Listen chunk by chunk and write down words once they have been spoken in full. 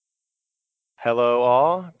Hello,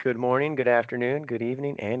 all. Good morning, good afternoon, good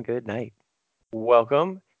evening, and good night.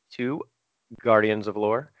 Welcome to Guardians of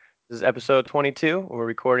Lore. This is episode 22. We're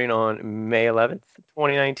recording on May 11th,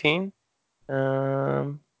 2019.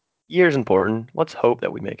 Um, Year's important. Let's hope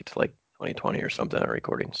that we make it to like 2020 or something on our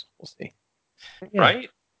recordings. We'll see. Yeah, Right?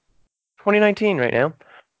 2019 right now.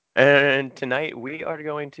 And tonight we are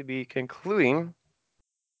going to be concluding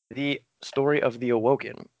the story of the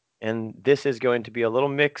Awoken. And this is going to be a little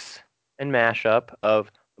mix and mashup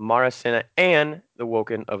of Maracina and the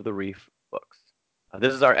Woken of the Reef books.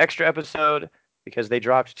 This is our extra episode because they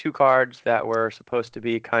dropped two cards that were supposed to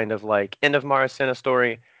be kind of like end of Maracina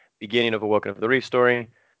story, beginning of Awoken of the Reef story.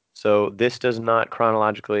 So this does not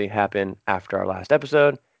chronologically happen after our last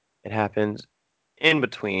episode. It happens in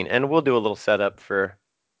between, and we'll do a little setup for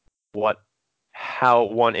what how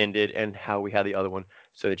one ended and how we had the other one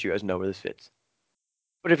so that you guys know where this fits.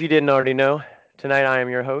 But if you didn't already know, tonight I am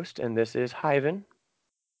your host, and this is Hyven.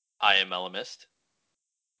 I am Elamist.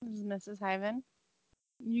 This is Mrs. Hyven.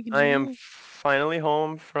 You can I do am me. finally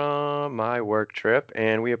home from my work trip,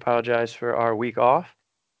 and we apologize for our week off.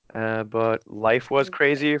 But life was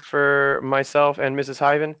crazy for myself and Mrs.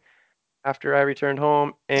 Hyven after I returned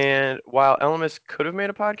home. And while Elemis could have made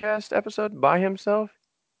a podcast episode by himself,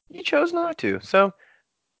 he chose not to. So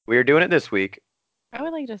we're doing it this week. I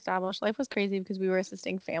would like to establish life was crazy because we were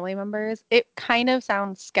assisting family members. It kind of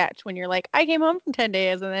sounds sketch when you're like, I came home from 10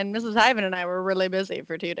 days and then Mrs. Hyven and I were really busy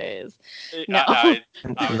for 2 days. No. I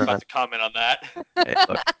was about to comment on that. Hey,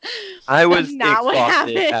 look, I That's was not what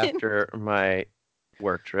exhausted happened. after my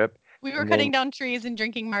work trip. We were And cutting then, down trees and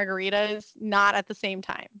drinking margaritas, not at the same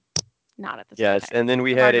time. Not at the same yes, time. and then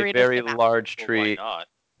we The had a margaritas very came out. large Well, why tree not?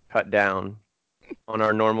 cut down on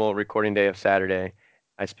our normal recording day of Saturday.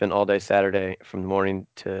 I spent all day Saturday from the morning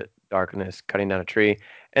to darkness cutting down a tree.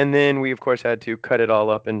 And then we, of course, had to cut it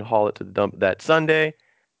all up and haul it to the dump that Sunday.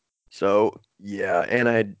 So, yeah, and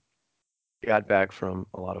I got back from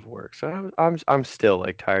a lot of work. So I'm still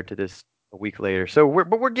like tired to this a week later. So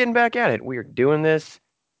we're getting back at it. We are doing this.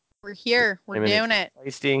 We're here. We're Simon is doing it.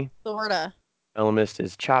 feisty. Sorta. Elemist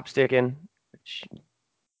is chopsticking, which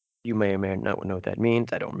you may or may not know what that means.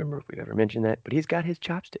 I don't remember if we've ever mentioned that, but he's got his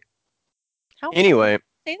chopstick. How Anyway,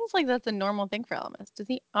 say this like that's a normal thing for Elmas. Does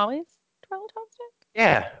he always twirl a chopstick?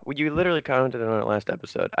 yeah, well, you literally commented on it last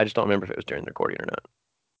episode. I just don't remember if it was during the recording or not.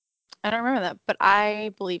 I don't remember that, but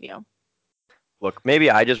I believe you. Look, maybe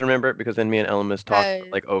I just remember it because then me and Elemist talked for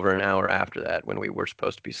Because like over an hour after that when we were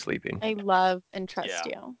supposed to be sleeping. I love and trust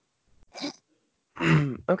Yeah. you.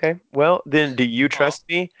 Okay, well, then do you Aw. trust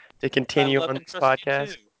me to I continue love on and this trust you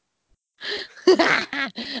podcast? too.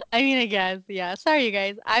 I mean, I guess, yeah. Sorry, you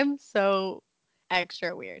guys. I'm so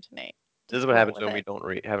extra weird tonight. This is Just what roll happens with when we it.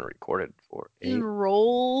 don't haven't recorded for Just a.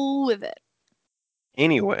 roll with it.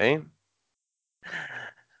 Anyway,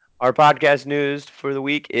 our podcast news for the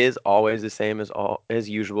week is always the same as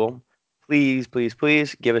usual. Please, please,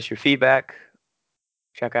 please give us your feedback.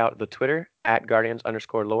 Check out the Twitter at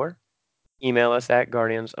guardians_lore. Email us at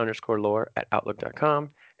guardians_lore@outlook.com.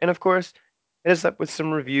 And of course, hit us up with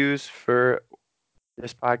some reviews for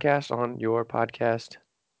this podcast on your podcast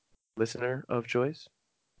listener of choice.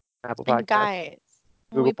 Apple And Podcast, guys,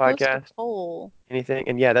 when Google we post a Podcast, poll, anything.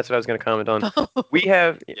 And yeah, that's what I was going to comment on. We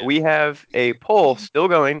have a poll still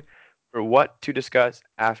going for what to discuss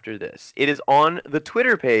after this. It is on the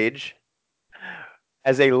Twitter page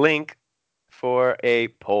as a link for a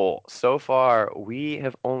poll. So far, we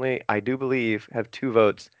have only, I do believe, have 2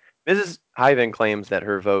 votes. Mrs. Hyven claims that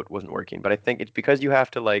her vote wasn't working, but I think it's because you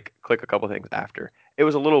have to like click a couple things after. It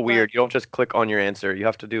was a little weird. but You don't just click on your answer. You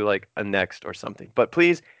have to do like a next or something. But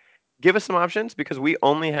please give us some options because we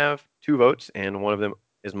only have 2 votes and one of them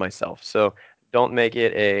is myself. So don't make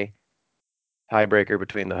it a tiebreaker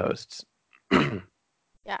between the hosts. He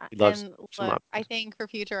yeah, loves and some look, I options. think for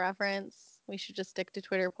future reference, we should just stick to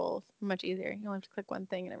Twitter polls. Much easier. You don't have to click one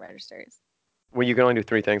thing and it registers. Well, you can only do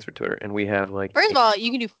 3 things for Twitter, and we have like First of all, you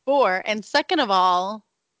can do 4, and second of all,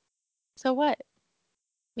 so what?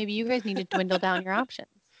 Maybe you guys need to dwindle down your options.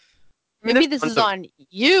 I mean, Maybe there's this tons is of on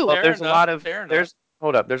you. well, Fair there's a enough. lot of Fair enough. there's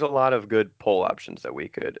hold up. There's a lot of good poll options that we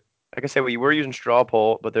could. Like I said, we were using straw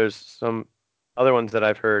poll, but there's some other ones that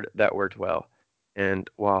I've heard that worked well. And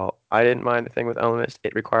while I didn't mind the thing with Elemist,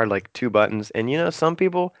 it required like 2 buttons. And you know, some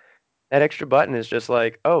people that extra button is just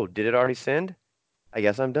like, oh, did it already send? I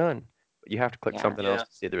guess I'm done. But you have to click Yeah. something else Yeah.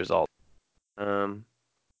 to see the result. Um,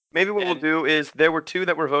 Maybe what we'll And do is there were 2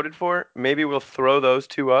 that were voted for. Maybe we'll throw those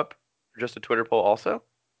 2 up for just a Twitter poll also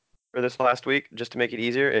for this last week, just to make it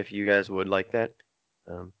easier if you guys would like that.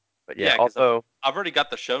 But yeah, yeah, because also I've already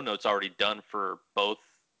got the show notes already done for both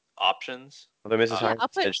options. Although Mrs. Yeah, Hyman I'll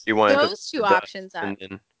put said she wanted to those two the dust, options up. and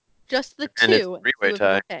then Just the and it's two. a three-way See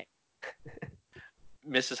what people tie. pick.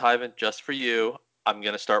 Mrs. Hyven, just for you, I'm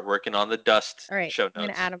gonna start working on the dust All right, show I'm gonna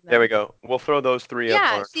notes. add them. There we go. We'll throw those three up on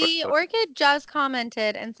Yeah, our see, Twitter. Orchid just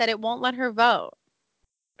commented and said it won't let her vote.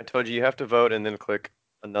 I told you have to vote and then click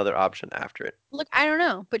another option after it. Look, I don't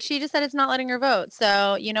know, but she just said it's not letting her vote.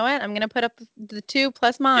 So you know what? I'm gonna put up the 2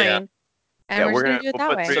 plus mine, and Yeah, we're just gonna do it that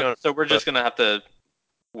put way. 3 on. So we're just gonna have to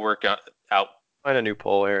work out. Find a new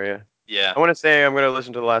poll area. Yeah. I want to say I'm going to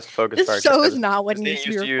listen to the last Focus This Fire show chat is not what because needs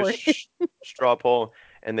they to be used to use recorded. straw poll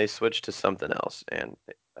and they switched to something else. And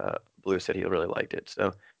Blue said he really liked it.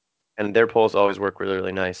 So, and their polls always work really,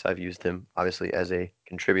 really nice. I've used them obviously as a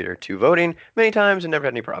contributor to voting many times and never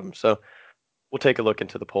had any problems. So we'll take a look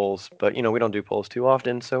into the polls. But we don't do polls too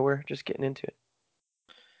often, so we're just getting into it.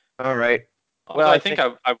 All right. Although Well, I think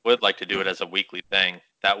I would like to do it as a weekly thing.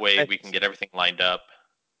 That way I we can get everything lined up.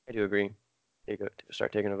 I do agree.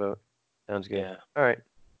 Start taking a vote. Sounds good. Yeah. All right.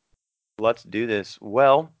 Let's do this.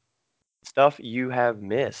 Well, stuff you have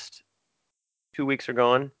missed. 2 weeks are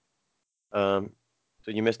gone. So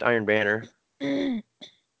you missed Iron Banner. An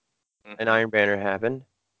Iron Banner happened.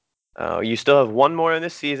 You still have one more in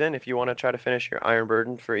this season if you want to try to finish your Iron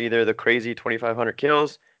Burden for either the crazy 2,500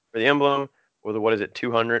 kills for the emblem or the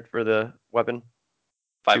 200 for the weapon?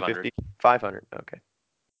 500. 500. Okay.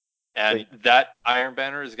 And that Iron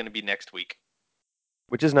Banner is going to be next week.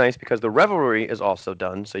 Which is nice because the Revelry is also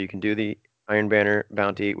done, so you can do the Iron Banner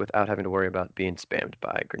bounty without having to worry about being spammed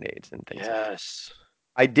by grenades and things. Yes.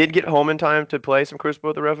 I did get home in time to play some Crucible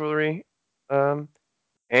with the Revelry,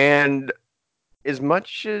 and as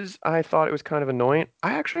much as I thought it was kind of annoying,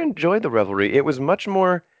 I actually enjoyed the Revelry. It was much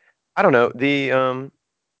more, I don't know,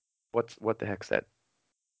 what the heck's that?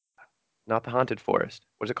 Not the Haunted Forest.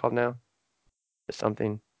 What is it called now? It's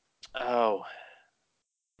something. Oh.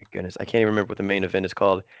 My goodness, I can't even remember what the main event is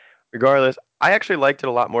called. Regardless, I actually liked it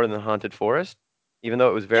a lot more than the Haunted Forest, even though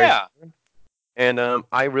it was very. Yeah. And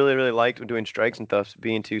I really, really liked doing strikes and stuff,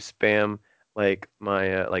 being to spam like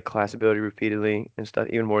my like class ability repeatedly and stuff,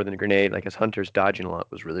 even more than a grenade. Like as hunters, dodging a lot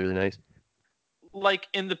was really, really nice. Like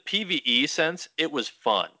in the PvE sense, it was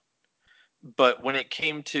fun. But when it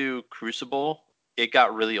came to Crucible, it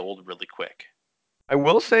got really old really quick. I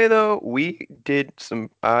will say though,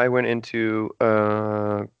 I went into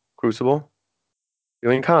Crucible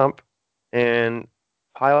doing comp and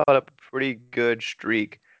piled up a pretty good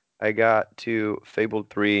streak. I got to Fabled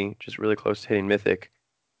 3, just really close to hitting Mythic.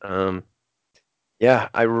 Yeah,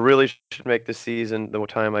 I really should make this season the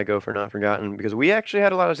time I go for Not Forgotten because we actually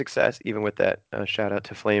had a lot of success even with that. Shout out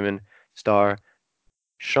to Flamin' Star,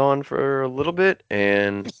 Sean for a little bit,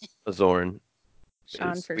 and Azorin.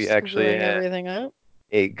 Sean for We actually screwing had everything up.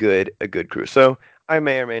 a good crew. So I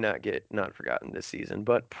may or may not get Not Forgotten this season,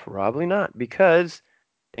 but probably not because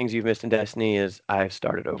things you've missed in Destiny is I've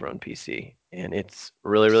started over on PC and it's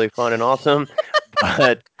really, really fun and awesome.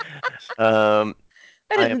 But um,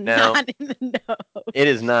 That I is am now. not in the know. It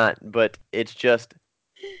is not, but it's just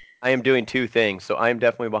I am doing two things, so I am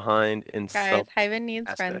definitely behind in some Guys, Hyven needs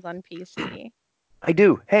aspect. friends on PC. I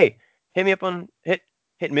do. Hey, hit me up on hit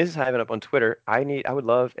Mrs. Hyven up on Twitter. I would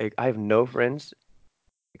love I have no friends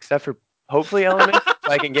except for hopefully Elemis,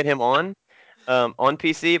 so I can get him on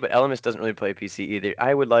PC, but Elemis doesn't really play PC either.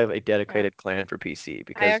 I would love a dedicated clan for PC I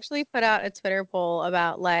because actually put out a Twitter poll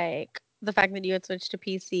about like the fact that you had switched to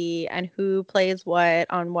PC and who plays what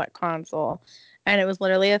on what console. And it was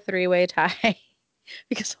literally a 3-way tie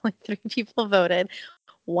because only 3 people voted.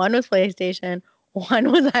 One was PlayStation,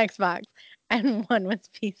 one was Xbox, and one was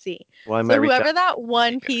PC. well, I might So reach whoever out. that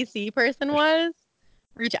one PC person was,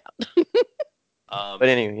 reach out. But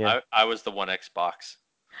anyway, yeah, I was the one Xbox.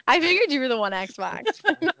 I figured you were the one Xbox.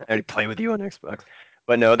 I already play with you on Xbox.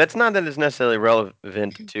 But no, that's not that it's necessarily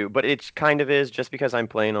relevant to, but it kind of is just because I'm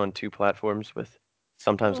playing on 2 platforms with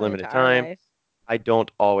sometimes Relevant limited to our time. life. I don't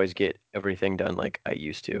always get everything done like I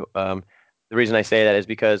used to. The reason I say that is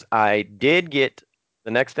because I did get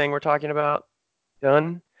the next thing we're talking about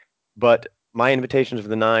done, but my invitations for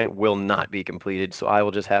the 9 will not be completed, so I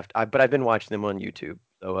will just have to. But I've been watching them on YouTube,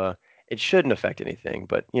 so it shouldn't affect anything.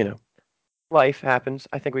 But life happens.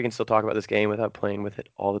 I think we can still talk about this game without playing with it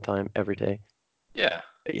all the time, every day. Yeah.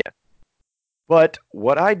 But yeah. But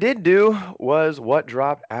what I did do was what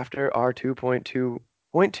dropped after our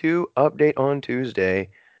 2.2.2 update on Tuesday.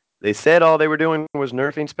 They said all they were doing was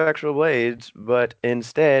nerfing Spectral Blades, but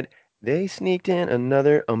instead they sneaked in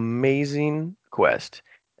another amazing quest,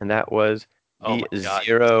 and that was Oh the my god.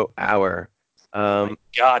 0 Hour. Oh my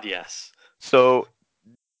god, yes. So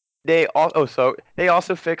they also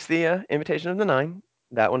fixed the Invitation of the Nine.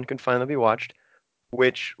 That one can finally be watched.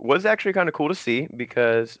 which was actually kind of cool to see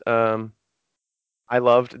because I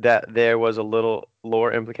loved that there was a little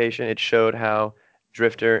lore implication. It showed how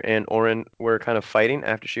Drifter and Orin were kind of fighting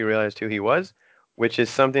after she realized who he was, which is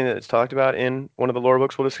something that's talked about in one of the lore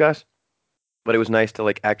books we'll discuss. But it was nice to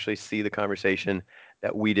like actually see the conversation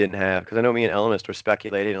that we didn't have because I know me and Elemist were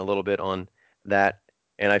speculating a little bit on that,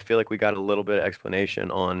 and I feel like we got a little bit of explanation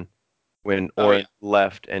on when Oh yeah. Orin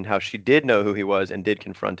left and how she did know who he was and did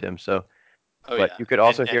confront him. So, Oh but yeah. you could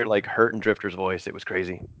also hear like hurt in Drifter's voice. It was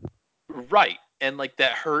crazy. Right. And like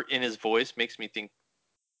that hurt in his voice makes me think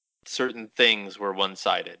certain things were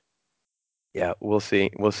one-sided. Yeah, we'll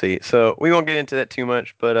see. We'll see. So we won't get into that too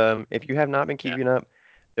much, but if you have not been Yeah. keeping up,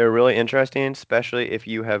 they're really interesting, especially if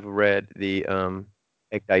you have read the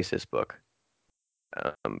Ecdysis book.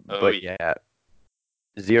 Oh But yeah. yeah,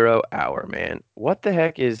 0 hour, man. What the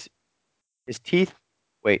heck is teeth?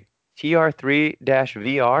 Wait,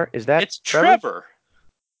 TR3-VR? Is that It's Trevor? Trevor.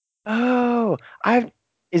 Oh, I've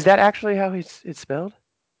is that actually how it's spelled?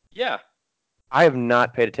 Yeah. I have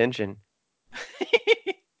not paid attention.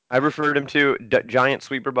 I referred him to Giant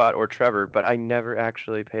Sweeperbot or Trevor, but I never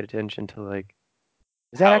actually paid attention to like.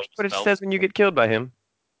 Is that How it actually was what it spelled? says when you get killed by him?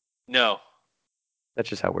 No. That's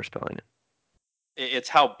just how we're spelling it. It's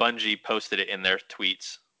how Bungie posted it in their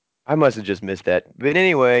tweets. I must have just missed that. But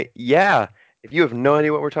anyway, yeah. If you have no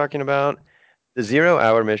idea what we're talking about, the 0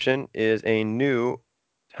 hour mission is a new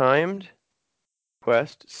timed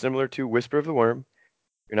quest similar to Whisper of the Worm.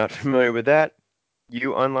 If you're not familiar with that,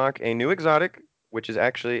 you unlock a new exotic, which is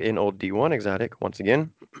actually an old D1 exotic, once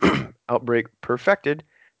again, Outbreak Perfected,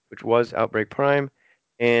 which was Outbreak Prime,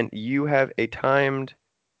 and you have a timed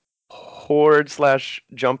horde slash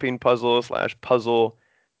jumping puzzle slash puzzle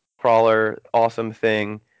crawler awesome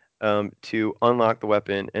thing to unlock the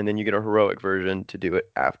weapon, and then you get a heroic version to do it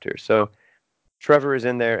after. So Trevor is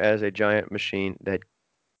in there as a giant machine that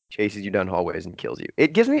chases you down hallways and kills you.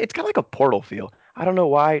 It's got like a Portal feel. I don't know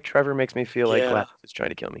why Trevor makes me feel like Yeah. Glass is trying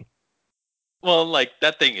to kill me. Well, like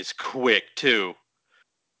that thing is quick too.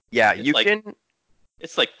 Yeah, It's you like can.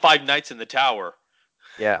 it's like Five Nights in the Tower.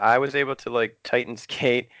 Yeah, I was able to like Titan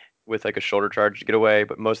skate with like a shoulder charge to get away,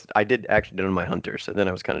 but most I did actually do it on my hunter, so then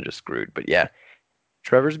I was kind of just screwed. But yeah,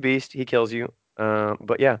 Trevor's beast, he kills you.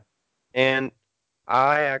 But yeah, and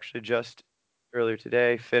I actually just earlier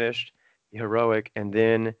today finished the heroic, and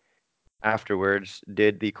then afterwards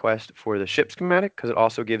did the quest for the ship schematic because it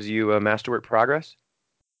also gives you a masterwork progress,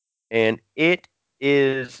 and it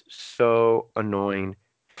is so annoying.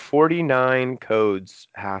 49 codes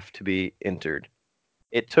have to be entered.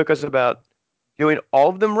 It took us about doing all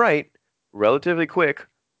of them right, relatively quick,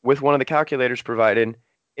 with one of the calculators provided.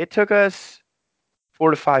 It took us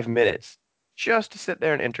 4 to 5 minutes just to sit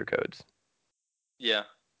there and enter codes. Yeah.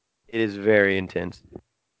 It is very intense.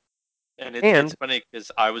 And it's And funny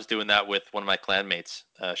because I was doing that with one of my clanmates.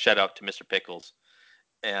 Shout out to Mr. Pickles.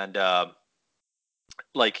 And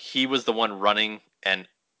like he was the one running and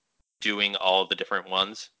doing all the different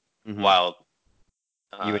ones, mhm, while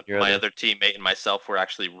you and your my other, other teammate and myself were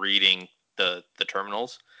actually reading the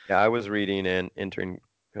terminals. yeah, I was reading and entering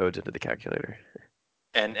codes into the calculator.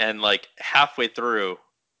 And like halfway through,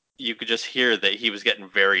 you could just hear that he was getting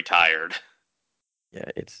very tired. Yeah,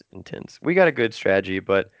 it's intense. We got a good strategy,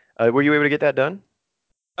 but were you able to get that done?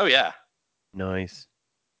 Oh yeah. Nice,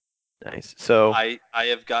 nice. So I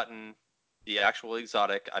have gotten the actual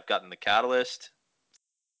exotic. I've gotten the catalyst,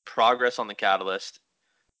 progress on the catalyst,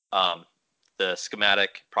 um, the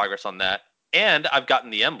schematic, progress on that, and I've gotten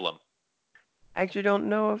the emblem. I actually don't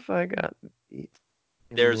know if I got the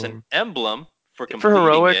There's an emblem. emblem for For completing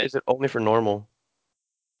heroic, it. is it only for normal?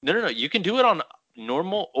 No, no, no. You can do it on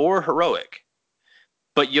normal or heroic,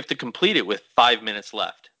 but you have to complete it with 5 minutes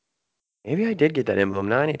left. Maybe I did get that emblem.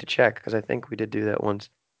 Now I need to check because I think we did do that once.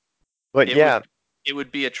 But It would yeah, it would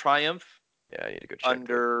be a triumph yeah, I need to go check that.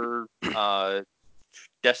 under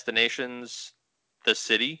destinations, the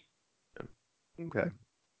city. Okay.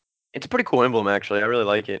 It's a pretty cool emblem, actually. I really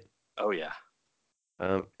like it. Oh yeah.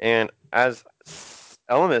 And as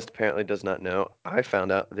Elemist apparently does not know, I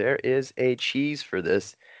found out there is a cheese for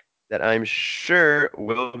this that I'm sure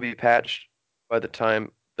will be patched by the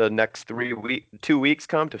time the next 2 weeks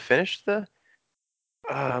come to finish the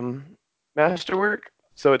um, masterwork.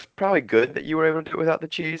 So it's probably good that you were able to do it without the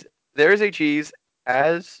cheese. There is a cheese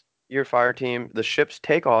as your fire team. The ships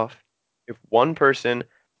take off. If one person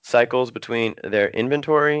cycles between their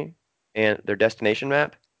inventory and their destination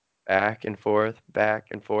map, back and forth,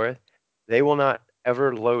 they will not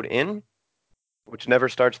ever load in, which never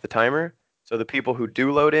starts the timer. So the people who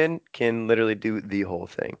do load in can literally do the whole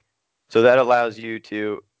thing. So that allows you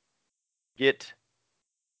to get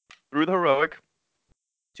through the heroic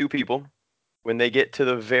two people. When they get to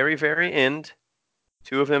the very, very end,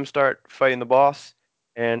 two of them start fighting the boss,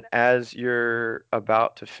 and as you're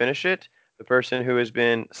about to finish it, the person who has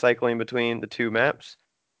been cycling between the two maps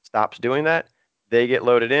stops doing that. They get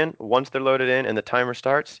loaded in. Once they're loaded in and the timer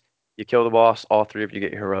starts, you kill the boss. All three of you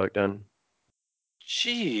get your heroic done.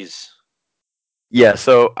 Jeez. Yeah,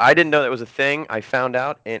 so I didn't know that was a thing. I found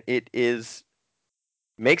out, and it is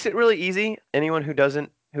makes it really easy. Anyone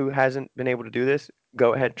who hasn't been able to do this,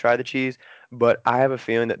 go ahead, try the cheese. But I have a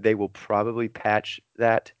feeling that they will probably patch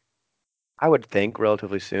that, I would think,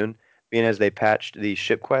 relatively soon, being as they patched the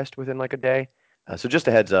ship quest within like a day. So just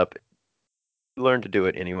a heads up, learn to do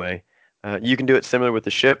it anyway. You can do it similar with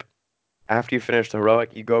the ship. After you finish the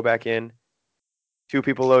heroic, you go back in. Two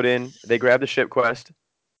people load in. They grab the ship quest.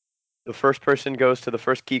 The first person goes to the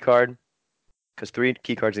first key card because three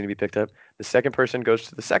key cards need to be picked up. The second person goes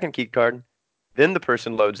to the second key card. Then the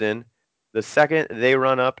person loads in. The second they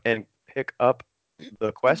run up and pick up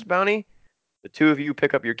the quest bounty, the two of you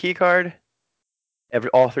pick up your key card.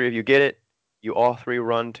 All three of you get it. You all three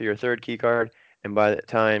run to your third key card, and by the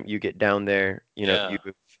time you get down there, Yeah.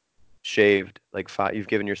 you've shaved like five. You've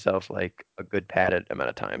given yourself like a good padded amount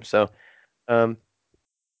of time. So, um,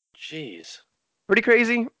 Jeez. pretty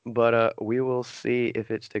crazy, but we will see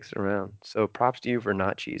if it sticks around. So props to you for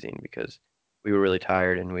not cheesing because we were really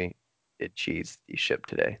tired and we did cheese the ship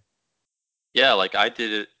today. Yeah, like I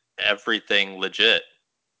did it everything legit.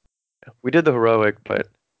 We did the heroic, but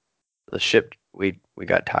the ship we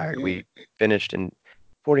got tired. We finished in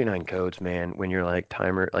 49 codes, man. When you're like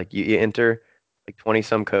timer, like you enter like 20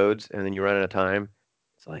 some codes and then you run out of time.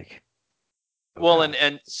 It's like, oh Well, god,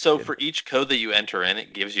 and so good. for each code that you enter in,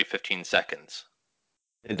 it gives you 15 seconds.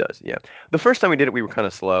 It does, yeah. The first time we did it, we were kind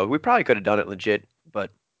of slow. We probably could have done it legit, but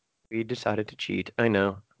we decided to cheat. I know,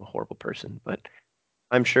 I'm a horrible person, but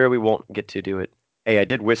I'm sure we won't get to do it. Hey, I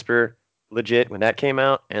did Whisper legit when that came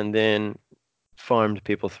out, and then farmed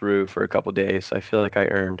people through for a couple days. So I feel like I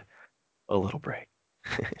earned a little break.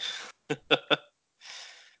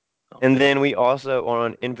 And then we also are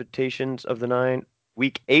on Invitations of the Nine,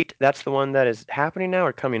 week 8. That's the one that is happening now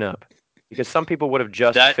or coming up? Because some people would have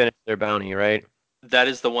just That finished their bounty, right? that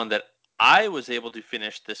is the one that I was able to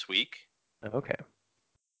finish this week. Okay,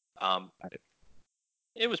 Um, got it.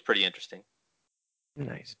 it was pretty interesting.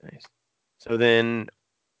 Nice, nice. So then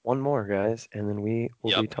one more, guys, and then we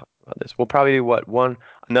will be Yep. talking about this. We'll probably do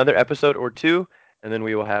another episode or two, and then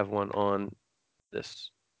we will have one on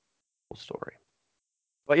this whole story.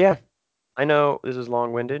 But yeah, I know this is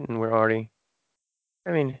long-winded, and we're already.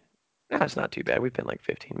 I mean, that's not too bad. We've been like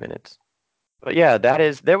 15 minutes. But yeah,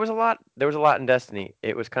 there was a lot. There was a lot in Destiny.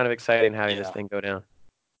 It was kind of exciting having this Yeah. thing go down.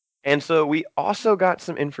 And so we also got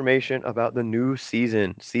some information about the new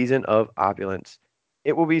season of Opulence.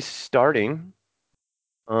 It will be starting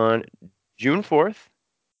on June 4th.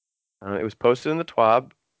 It was posted in the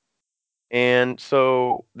TWAB. And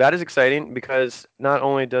so that is exciting because not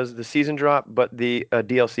only does the season drop, but the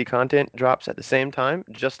DLC content drops at the same time,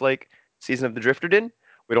 just like Season of the Drifter did.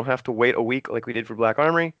 We don't have to wait a week like we did for Black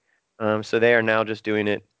Armory. So they are now just doing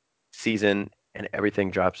it season and everything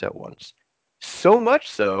drops at once. So much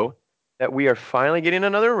so that we are finally getting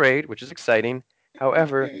another raid, which is exciting.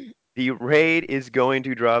 However, the raid is going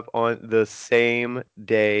to drop on the same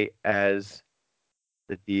day as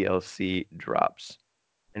the DLC drops.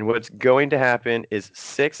 And what's going to happen is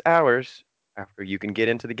 6 hours after you can get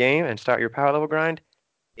into the game and start your power level grind,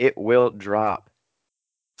 it will drop.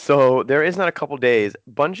 So there is not a couple days.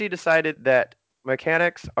 Bungie decided that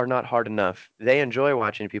mechanics are not hard enough. They enjoy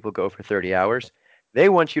watching people go for 30 hours. They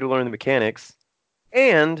want you to learn the mechanics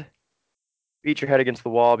and beat your head against the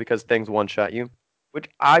wall because things one-shot you, which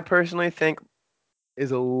I personally think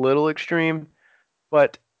is a little extreme.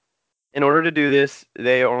 But in order to do this,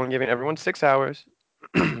 they are only giving everyone 6 hours.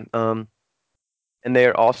 um, and they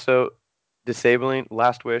are also disabling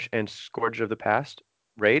Last Wish and Scourge of the Past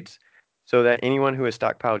raids so that anyone who has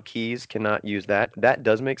stockpiled keys cannot use that. That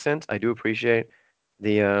does make sense. I do appreciate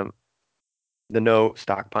the no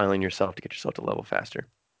stockpiling yourself to get yourself to level faster.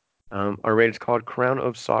 Our raid is called Crown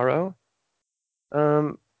of Sorrow.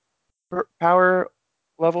 Um, Power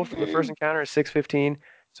level from the first encounter is 615.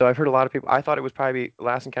 So I've heard a lot of people. I thought it was probably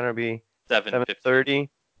last encounter would be 7:15. 730.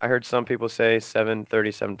 I heard some people say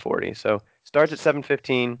 730, 740. So starts at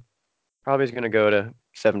 715. Probably is going to go to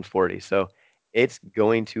 740. So it's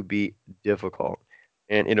going to be difficult.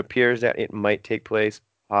 And it appears that it might take place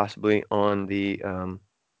possibly on the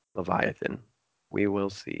Leviathan. We will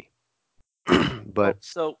see. Well, But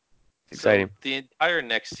so it's exciting. the entire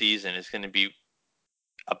next season is going to be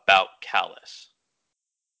about Callus.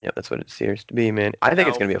 Yeah, that's what it appears to be, man. I think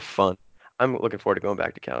it's Now, going to be a fun. I'm looking forward to going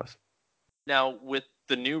back to Callus. Now, with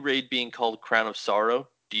the new raid being called Crown of Sorrow,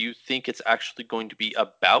 do you think it's actually going to be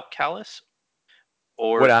about Callus,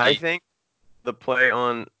 or What do I you, think, the play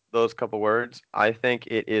on those couple words, I think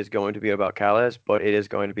it is going to be about Callus, but it is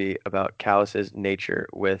going to be about Callus's nature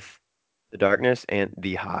with the darkness and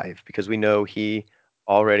the hive, because we know he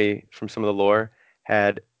already, from some of the lore,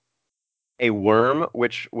 had a worm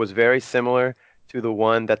which was very similar to the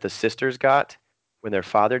one that the sisters got when their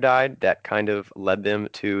father died, that kind of led them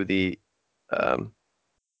to um,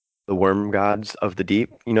 the worm gods of the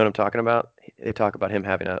deep. You know what I'm talking about? They talk about him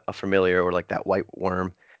having a familiar or like that white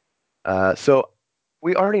worm. So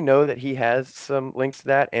we already know that he has some links to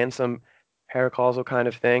that and some paracausal kind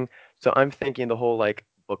of thing. So I'm thinking the whole like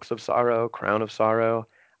Books of Sorrow, Crown of Sorrow.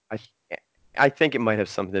 I I think it might have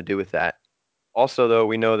something to do with that. Also, though,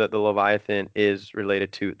 we know that the Leviathan is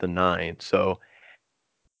related to the Nine, so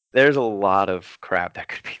there's a lot of crap that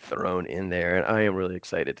could be thrown in there, and I am really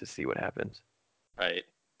excited to see what happens. right?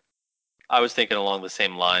 I was thinking along the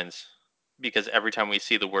same lines because every time we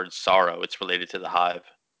see the word sorrow, it's related to the hive.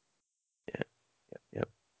 Yeah, yep.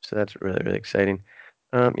 So that's really, really exciting.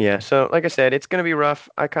 Yeah, so like I said, it's gonna be rough.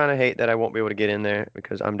 I kind of hate that I won't be able to get in there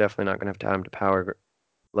because I'm definitely not gonna have time to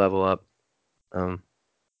level up. Um,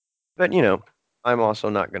 but I'm also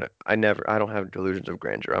not gonna. I don't have delusions of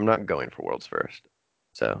grandeur. I'm not going for worlds first.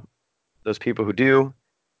 So those people who do,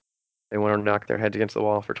 they want to knock their heads against the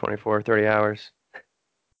wall for 24, 30 hours.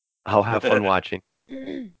 I'll have fun watching.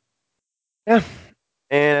 Yeah.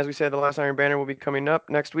 And as we said, the last Iron Banner will be coming up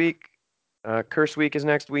next week. Curse Week is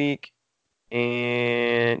next week.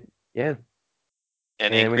 And yeah.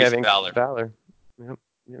 And And we have increased Increased valor. Valor. Yep.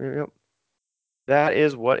 Yep. Yep. That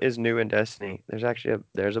is what is new in Destiny. There's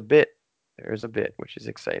a bit. There's a bit, which is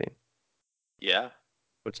exciting. Yeah.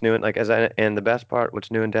 What's new in and the best part,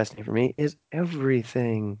 what's new in Destiny for me is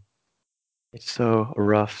everything. It's so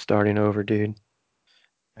rough starting over, dude.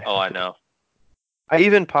 Oh, I know. I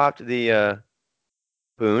even popped the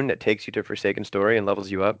boon that takes you to Forsaken Story and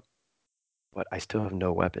levels you up, but I still have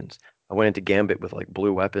no weapons. I went into Gambit with like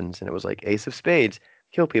blue weapons, and it was like Ace of Spades,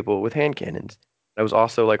 kill people with hand cannons. I was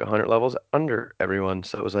also like 100 levels under everyone,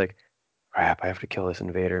 so it was like, crap, I have to kill this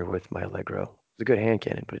invader with my Allegro. It was a good hand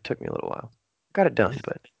cannon, but it took me a little while. Got it done,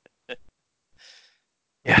 but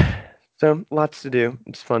yeah. So lots to do.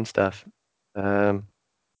 It's fun stuff. Um,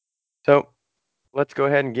 so let's go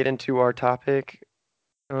ahead and get into our topic.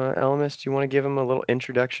 Elmas, do you want to give him a little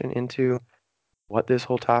introduction into what this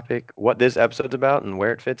episode's about, and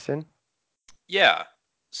where it fits in? Yeah.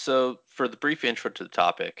 So, for the brief intro to the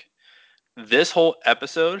topic, this whole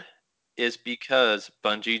episode is because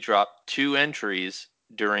Bungie dropped 2 entries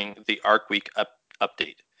during the Arc Week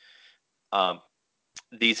update. Um,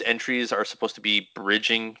 these entries are supposed to be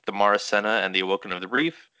bridging the Maracena and the Awoken of the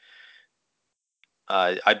Reef.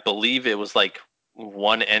 I believe it was like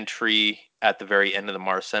 1 entry at the very end of the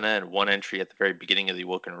Maracena and 1 entry at the very beginning of the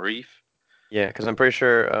Awoken Reef. Yeah, because I'm pretty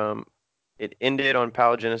sure it ended on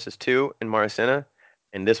Palogenesis 2 in Maracena,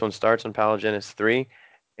 and this one starts on Palogenesis 3,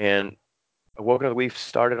 and Awoken of the Reef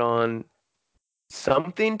started on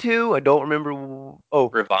something 2. I don't remember. Oh,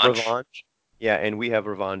 Revanche. Revanche. Yeah, and we have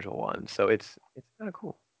Revanche 1, so it's kind of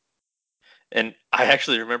cool. And I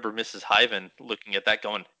actually remember Mrs. Hyven looking at that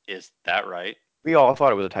going, is that right? We all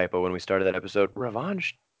thought it was a typo when we started that episode.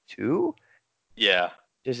 Revanche 2? Yeah.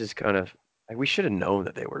 This is kind of like we should have known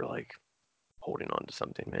that they were like holding on to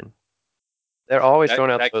something, man. They're always That throwing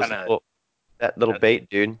out that kind of that little that bait,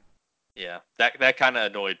 dude. yeah. That kind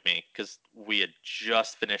of annoyed me because we had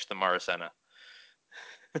just finished the Maracena.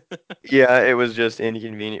 Yeah, it was just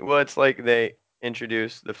inconvenient. Well, it's like they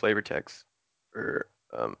introduced the flavor text for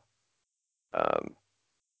um,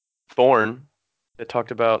 Thorn that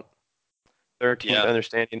talked about 13th Yeah.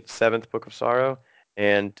 understanding, 7th book of sorrow,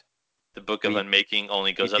 and The Book of we Unmaking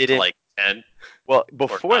only we goes up to didn't. like 10 Well, or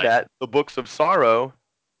before 9. that, the books of sorrow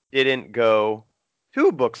didn't go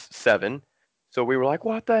to books 7. So we were like,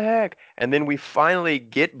 what the heck? And then we finally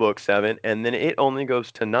get book 7, and then it only goes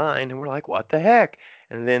to 9, and we're like, what the heck?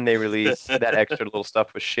 And then they release that extra little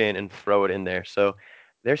stuff with Shin and throw it in there. So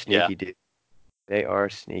they're Yeah. sneaky, dude. They are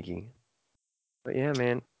sneaky. But yeah,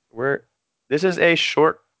 man, this is a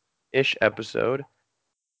short-ish episode,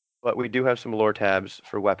 but we do have some lore tabs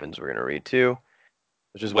for weapons we're gonna read too,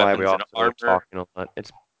 which is why we Weapons and also were armor. talking a lot.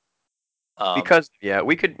 It's Um, because yeah,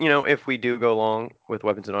 we could, if we do go long with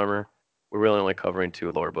weapons and armor, we're really only covering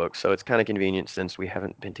 2 lore books, so it's kind of convenient since we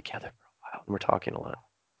haven't been together for a while and we're talking a lot.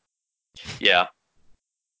 yeah.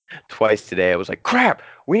 Twice today, I was like, "Crap,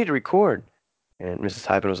 we need to record," and Mrs.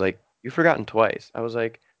 Hypen was like, "You've forgotten twice." I was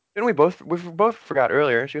like, "Didn't we both forgot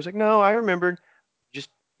earlier?" She was like, "No, I remembered. Just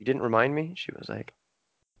you didn't remind me." She was like,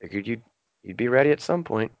 "Figured you'd be ready at some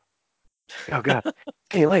point." Oh God, it's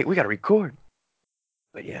getting late. We gotta record.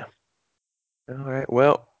 But yeah. All right.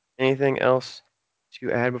 Well, anything else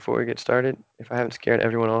to add before we get started? If I haven't scared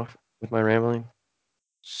everyone off with my rambling,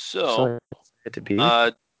 So, it to be.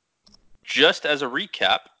 just as a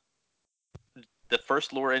recap, the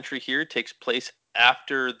first lore entry here takes place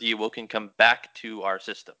after the Awoken come back to our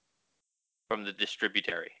system from the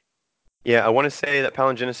distributary. Yeah, I want to say that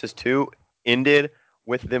Palingenesis 2 ended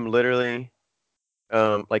with them literally,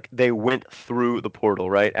 like they went through the portal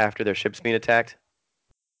right after their ship's being attacked,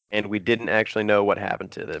 and we didn't actually know what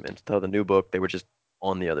happened to them until the new book. They were just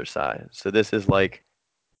on the other side. So this is like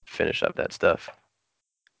finish up that stuff.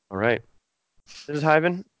 All right. This is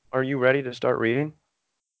Hyven. Are you ready to start reading?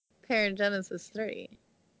 Paragenesis 3.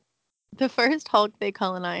 The first Hulk they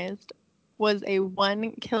colonized was a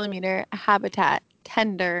 1 kilometer habitat,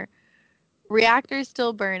 tender, reactors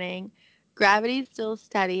still burning, gravity still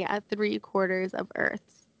steady at 3/4 of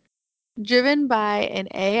Earth's. Driven by an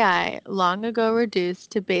AI long ago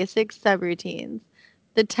reduced to basic subroutines,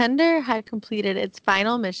 the tender had completed its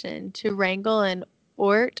final mission to wrangle an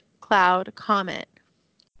Oort cloud comet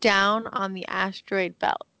down on the asteroid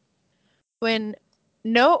belt. When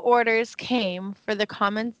no orders came for the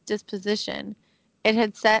comet's disposition, it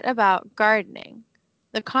had set about gardening.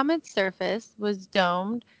 The comet's surface was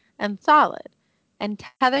domed and solid, and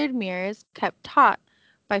tethered mirrors kept taut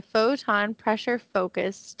by photon pressure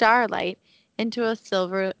focused starlight into a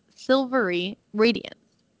silvery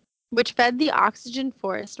radiance, which fed the oxygen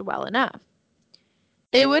forest well enough.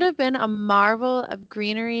 It would have been a marvel of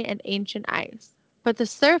greenery and ancient ice, but the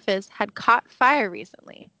surface had caught fire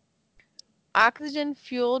recently.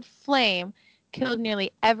 Oxygen-fueled flame killed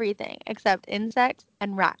nearly everything except insects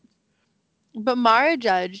and rats. But Mara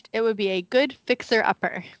judged it would be a good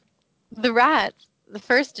fixer-upper. The rats, the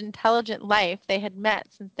first intelligent life they had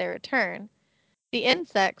met since their return, the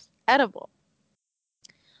insects, edible.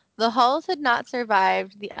 The hulls had not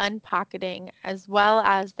survived the unpocketing as well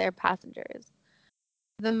as their passengers.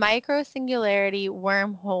 The micro-singularity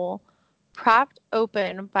wormhole, propped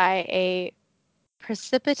open by a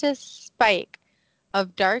precipitous spike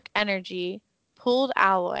of dark energy, pulled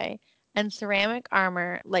alloy, and ceramic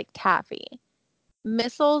armor like taffy.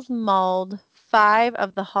 Missiles mauled 5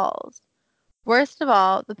 of the hulls. Worst of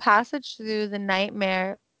all, the passage through the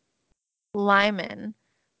nightmare liman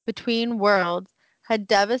between worlds had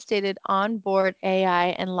devastated on-board AI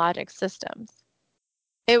and logic systems.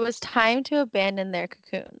 It was time to abandon their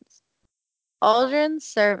cocoons. Aldrin's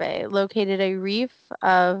survey located a reef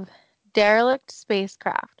of derelict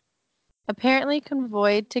spacecraft, apparently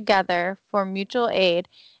convoyed together for mutual aid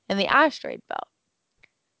in the asteroid belt.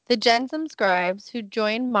 The Jensam scribes who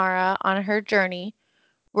joined Mara on her journey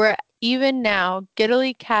were even now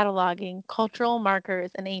giddily cataloging cultural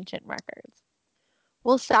markers and ancient records.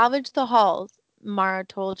 "We'll salvage the hulls," Mara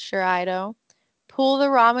told Shiraido, "pool the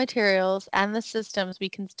raw materials and the systems we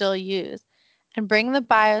can still use, and bring the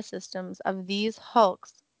biosystems of these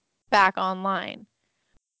hulks back online.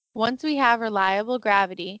 Once we have reliable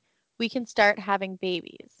gravity, we can start having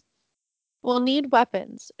babies." "We'll need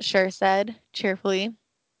weapons," Shur said, cheerfully.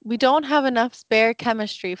 "We don't have enough spare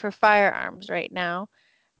chemistry for firearms right now,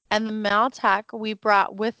 and the Maltac we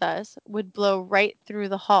brought with us would blow right through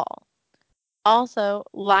the hull. Also,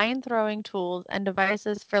 line-throwing tools and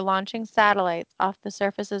devices for launching satellites off the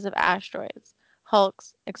surfaces of asteroids,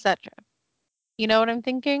 hulks, etc. You know what I'm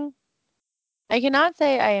thinking?" "I cannot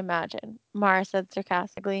say I imagine," Mara said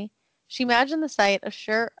sarcastically. She imagined the sight of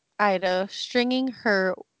Shur Ida stringing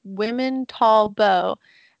her women-tall bow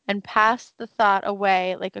and passed the thought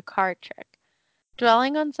away like a card trick.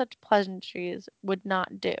 Dwelling on such pleasantries would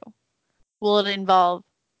not do. "Will it involve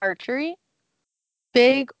archery?"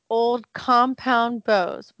 "Big, old compound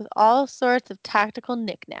bows with all sorts of tactical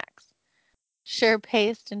knickknacks." Shur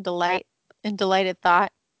paced in delighted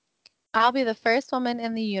thought. "I'll be the first woman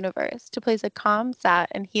in the universe to place a ComSat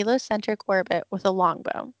in heliocentric orbit with a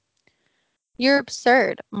longbow." "You're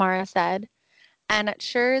absurd," Mara said, and at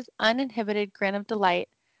Shur's uninhibited grin of delight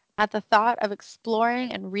at the thought of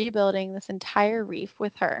exploring and rebuilding this entire reef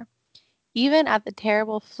with her, even at the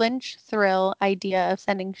terrible flinch-thrill idea of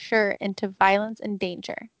sending Shur into violence and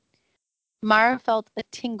danger, Mara felt a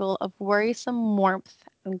tingle of worrisome warmth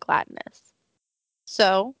and gladness.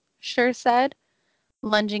 "So," Shur said,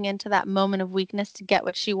 lunging into that moment of weakness to get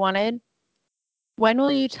what she wanted, "when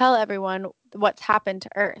will you tell everyone what's happened to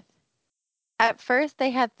Earth?" At first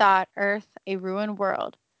they had thought Earth a ruined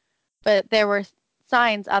world, but there were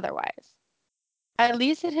signs otherwise. At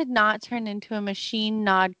least it had not turned into a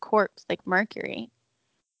machine-gnawed corpse like Mercury.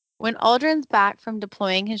 When Aldrin's back from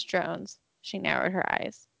deploying his drones, she narrowed her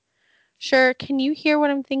eyes. Sure, can you hear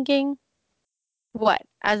what I'm thinking? What,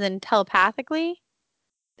 as in telepathically?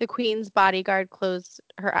 The Queen's bodyguard closed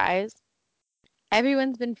her eyes.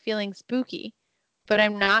 Everyone's been feeling spooky, but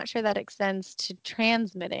I'm not sure that extends to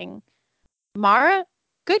transmitting. Mara?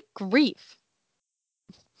 Good grief.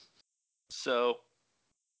 So,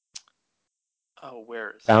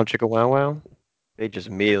 where is Bow chicka wow wow. They just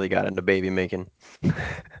immediately got into baby making.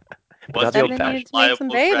 But Once not the Said old they we needed fashioned. to make some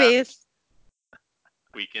reliable gravity, babies.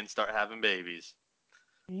 we can start having babies.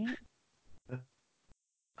 Right?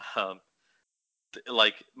 Um,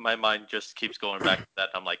 like my mind just keeps going back to that.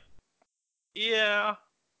 I'm like, yeah.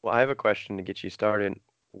 Well, I have a question to get you started.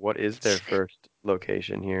 What is their first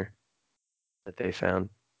location here that they found?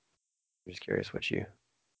 I'm just curious what you.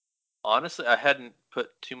 Honestly, I hadn't put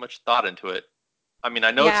too much thought into it. I mean,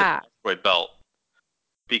 I know it's an Yeah. asteroid belt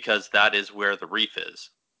because that is where the reef is,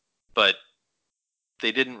 but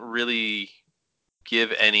they didn't really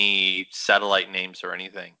give any satellite names or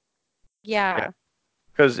anything. Yeah.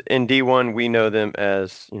 Because in D1, we know them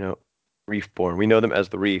as, Reefborn. We know them as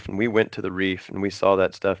the Reef, and we went to the Reef and we saw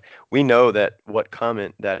that stuff. We know that what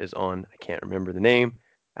comment that is on, I can't remember the name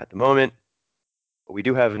at the moment, but we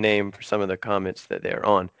do have a name for some of the comments that they're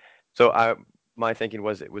on. So my thinking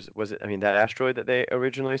was it, I mean, that asteroid that they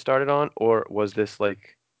originally started on, or was this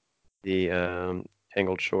like the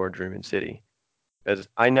Tangled Shore Dreaming City? Because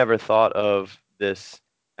I never thought of this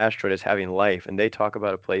asteroid as having life, and they talk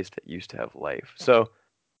about a place that used to have life. So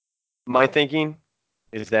my thinking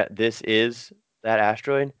is that this is that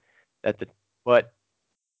asteroid, that the but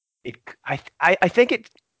it I think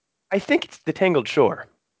it's the Tangled Shore.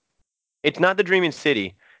 It's not the Dreaming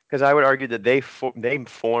City, because I would argue that they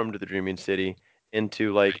formed the Dreaming City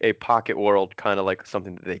into like a pocket world, kind of like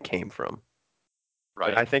something that they came from. But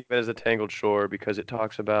Right. I think that is a Tangled Shore because it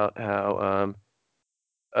talks about how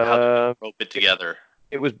How they uh rope it together.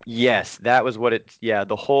 it was, yes, that was what it, yeah,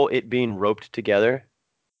 the whole it being roped together.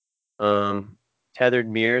 Um, Tethered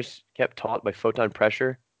mirrors kept taut by photon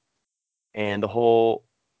pressure, and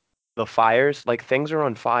the fires, like things are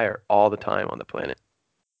on fire all the time on the planet.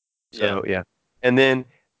 Yeah. So yeah. And then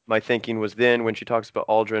my thinking was then when she talks about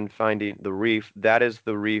Aldrin finding the reef, that is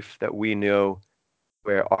the reef that we know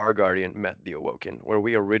where our guardian met the Awoken, where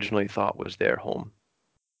we originally thought was their home.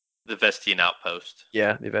 The Vestian outpost.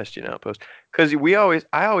 Yeah, the Vestian outpost. Because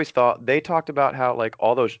I always thought they talked about how like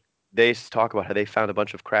all those they talk about how they found a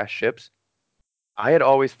bunch of crashed ships. I had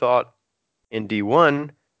always thought in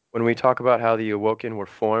D1 when we talk about how the Awoken were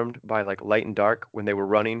formed by like light and dark when they were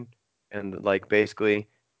running and like basically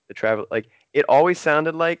the travel, like it always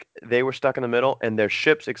sounded like they were stuck in the middle and their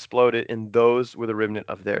ships exploded and those were the remnant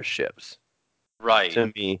of their ships Right.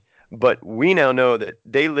 to me. But we now know that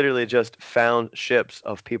they literally just found ships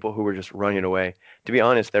of people who were just running away. To be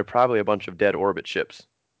honest, they're probably a bunch of dead orbit ships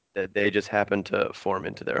that they just happened to form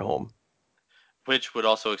into their home. Which would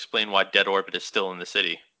also explain why Dead Orbit is still in the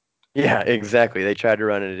city. Yeah, exactly. They tried to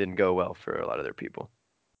run and it didn't go well for a lot of their people.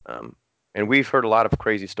 Um, and we've heard a lot of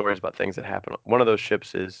crazy stories about things that happen. One of those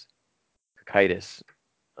ships is Cocytus.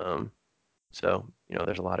 Um, so,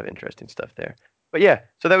 there's a lot of interesting stuff there. But yeah,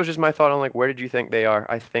 so that was just my thought on like where did you think they are?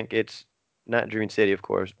 I think it's not Dreaming City, of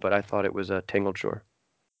course, but I thought it was Tangled Shore.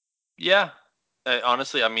 Yeah.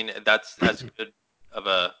 Honestly, I mean that's as good of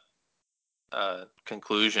a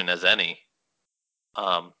conclusion as any.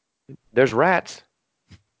 Um, There's rats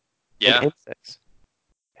and yeah. insects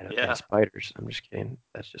and Yeah. spiders. I'm just kidding.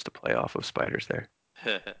 That's just a play off of spiders there.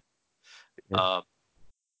 Yeah. um,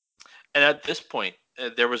 and at this point,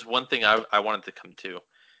 there was one thing I wanted to come to.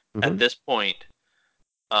 At hmm this point,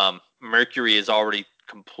 Mercury is already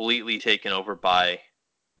completely taken over by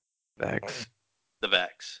Facts. the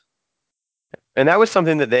Vex. And that was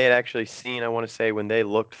something that they had actually seen, I want to say, when they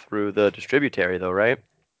looked through the distributary, though, right?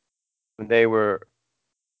 When they were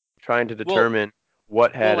trying to Well, determine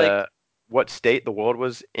what well, had like what state the world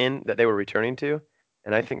was in that they were returning to.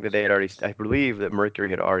 And I think that they had already, I believe that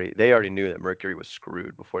Mercury they already knew that Mercury was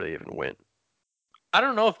screwed before they even went. I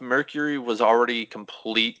don't know if Mercury was already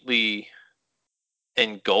completely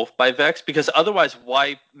engulfed by Vex because otherwise,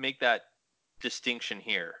 why make that distinction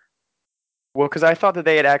here? Well, because I thought that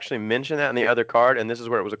they had actually mentioned that in the other card, and this is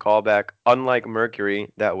where it was a callback. Unlike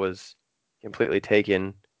Mercury, that was completely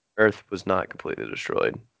taken, Earth was not completely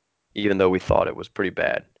destroyed, even though we thought it was pretty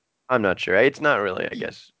bad. I'm not sure. It's not really, I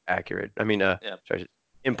guess, accurate. I mean, Yeah. sorry,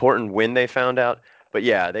 important when they found out, but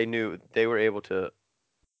yeah, they knew they were able to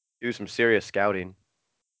do some serious scouting.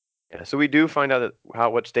 Yeah, so we do find out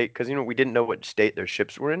that what state, because we didn't know what state their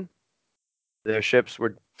ships were in. Their ships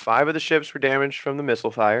were 5 of the ships were damaged from the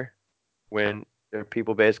missile fire when Their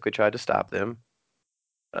people basically tried to stop them.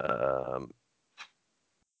 Um,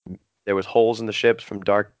 there was holes in the ships from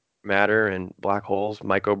dark matter and black holes,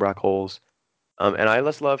 micro black holes. And I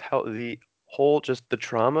just love how the whole, just the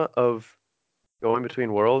trauma of going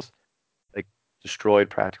between worlds, like destroyed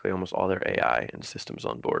practically almost all their AI and systems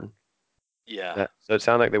on board. Yeah. So it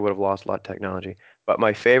sounded like they would have lost a lot of technology. But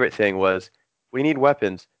my favorite thing was, we need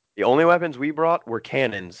weapons. The only weapons we brought were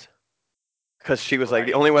cannons. Because she was like,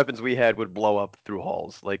 the Right. only weapons we had would blow up through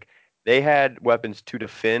halls. Like, they had weapons to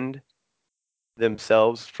defend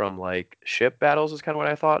themselves from like ship battles is kind of what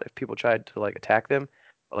I thought if people tried to like attack them.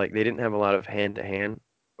 But like they didn't have a lot of hand-to-hand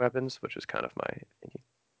weapons, which was kind of my thinking.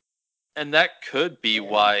 And that could be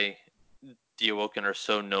why the Awoken are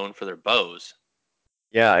so known for their bows.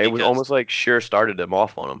 Yeah, it was Because, almost like Sheer started them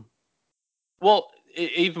off on them. well,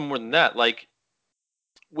 even more than that, like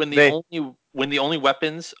when the They, only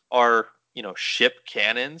weapons are ship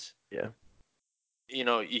cannons, yeah.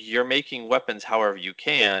 you're making weapons however you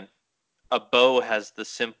can. A bow has the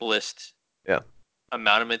simplest Yeah.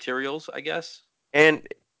 amount of materials, I guess. And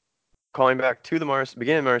calling back to the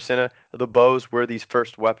beginning of Maracina, the bows were these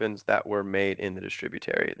first weapons that were made in the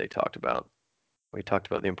distributary. They talked about. We talked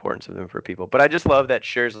about the importance of them for people. But I just love that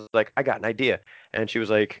Shears was like, I got an idea. And she was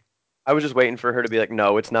like, I was just waiting for her to be like,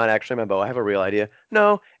 no, it's not actually my bow. I have a real idea.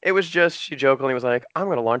 No, it was just, she jokingly was like, I'm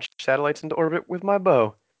going to launch satellites into orbit with my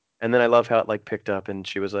bow. And then I love how it like picked up and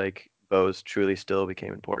she was like, bows truly still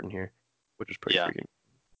became important here, which was pretty Yeah. freaking.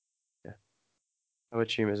 Yeah. How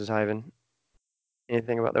about you, Mrs. Hyven?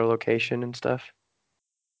 Anything about their location and stuff?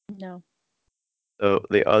 No. So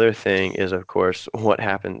the other thing is, of course, what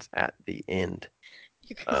happens at the end.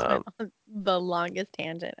 You guys went on the longest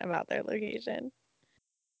tangent about their location.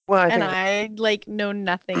 Well, I And think I like know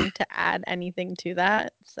nothing to add anything to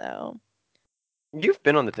that. So you've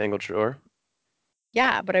been on the Tangled Shore.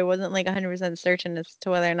 yeah, but I wasn't like 100% certain as to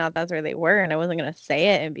whether or not that's where they were, and I wasn't gonna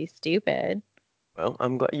say it and be stupid. Well,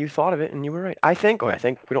 I'm glad you thought of it and you were right. I think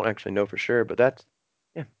we don't actually know for sure, but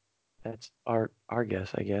yeah, that's our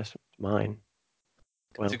guess, I guess. It's mine.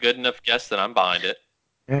 It's a Well, good enough guess that I'm behind it.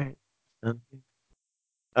 all right.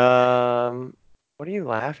 Um, what are you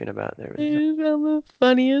laughing about there? I just found the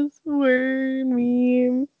funniest word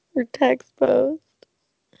meme or text post.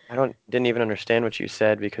 Didn't even understand what you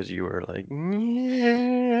said because you were like,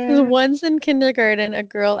 'Cause once in kindergarten, a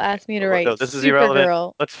girl asked me to oh, write no, this is irrelevant.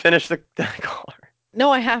 Supergirl. Let's finish the caller.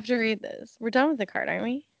 No, I have to read this. We're done with the card, aren't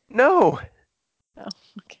we? No, Oh,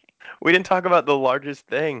 okay. we didn't talk about the largest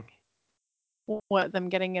thing. What, them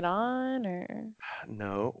getting it on, or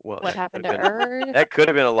No, well, what happened to Earth? that could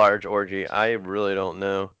have been a large orgy. I really don't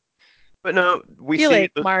know. But no, I feel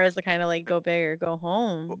like Mara's the kind of like go big or go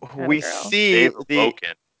home kind of we girl. see They've the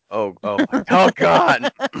awoken. oh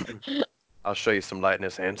God. I'll show you some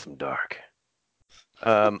lightness and some dark.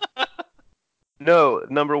 Um, no,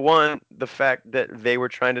 number one, the fact that they were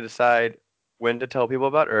trying to decide when to tell people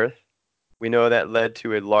about Earth. We know that led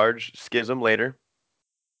to a large schism later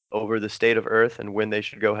over the state of Earth and when they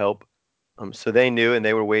should go help. So they knew and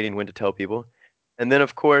they were waiting when to tell people. And then,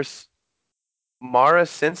 of course, Mara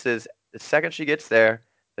senses the second she gets there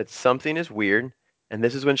that something is weird. And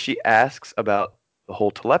this is when she asks about the whole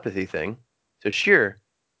telepathy thing to Sheer.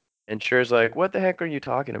 And Sheer's like, what the heck are you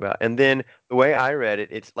talking about? And then the way I read it,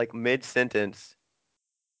 it's like mid sentence,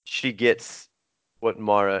 she gets what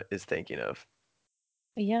Mara is thinking of.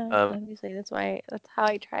 Yeah, Um, obviously that's how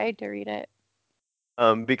I tried to read it.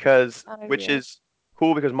 because Not of which you. is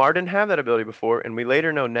cool because Mara didn't have that ability before, and we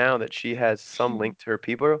later know now that she has some link to her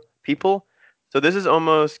people. So this is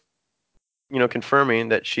almost, confirming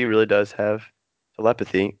that she really does have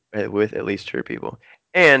telepathy with at least her people.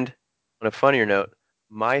 And on a funnier note,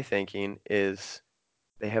 my thinking is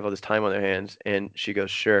they have all this time on their hands, and she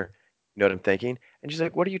goes, "Sure." You know what I'm thinking? And she's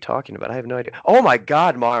like, "What are you talking about? I have no idea." Oh my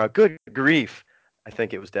God, Mara! Good grief! I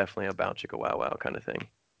think it was definitely a bounce chicka wow wow kind of thing.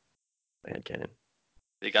 My headcanon.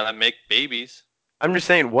 They gotta make babies. I'm just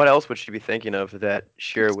saying, what else would she be thinking of that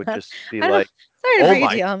Sheer That's would not, just be I don't. like, Sorry to "Oh break it to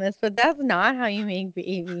my." you on this, but that's not how you make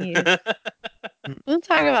babies. Mm, We'll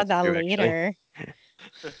talk about that's that true, actually. later.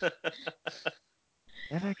 That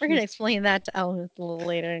We're actually gonna is. explain that to Elvis a little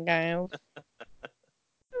later, guys.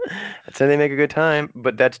 I'd say they make a good time,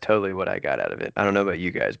 but that's totally what I got out of it. I don't know about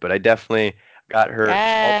you guys, but I definitely got her. All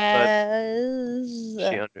of a sudden, she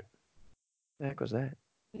Yes, under. The heck was that?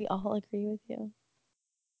 we all agree with you.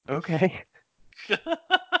 Okay.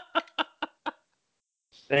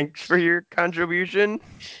 Thanks for your contribution.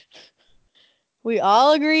 We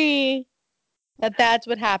all agree that that's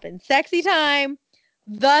what happened. Sexy time,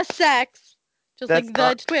 the sex, just That's like the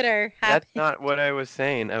not. Twitter That's happened. not what I was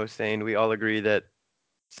saying. I was saying we all agree that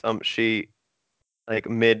she like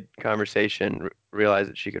mid conversation, realized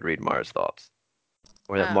that she could read Mara's thoughts,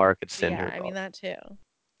 or that Oh, Mara could send yeah, her I mean thoughts. that too.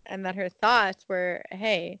 And that her thoughts were,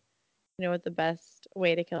 hey, you know what the best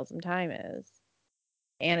way to kill some time is?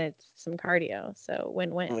 And it's some cardio. So Oh my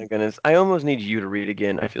win-win. goodness, I almost need you to read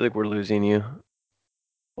again. I feel like we're losing you.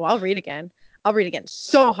 Well, I'll read again. I'll read again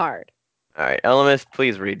so hard. All right, Elemis,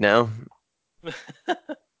 please read now.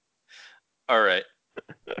 All right.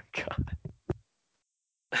 God.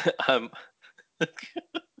 um,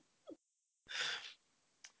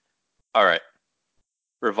 all right.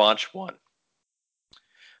 Revanche 1.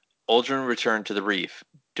 Uldren returned to the reef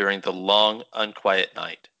during the long, unquiet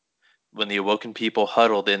night, when the awoken people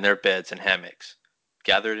huddled in their beds and hammocks,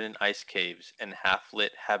 gathered in ice caves and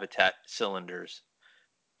half-lit habitat cylinders,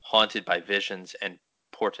 haunted by visions and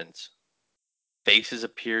portents. Faces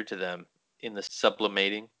appeared to them in the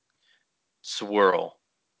sublimating swirl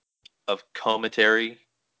of cometary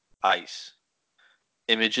ice.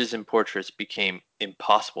 Images and portraits became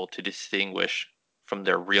impossible to distinguish from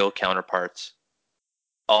their real counterparts.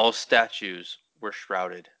 All statues were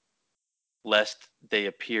shrouded, lest they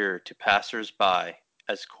appear to passers-by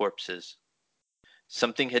as corpses.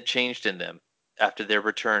 Something had changed in them after their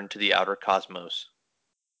return to the outer cosmos.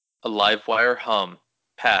 A live wire hum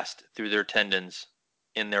passed through their tendons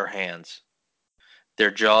in their hands.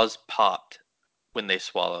 Their jaws popped when they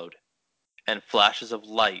swallowed, and flashes of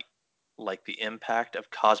light like the impact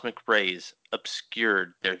of cosmic rays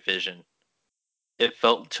obscured their vision. It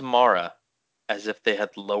felt to Mara as if they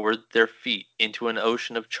had lowered their feet into an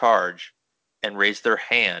ocean of charge and raised their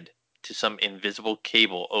hand to some invisible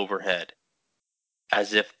cable overhead,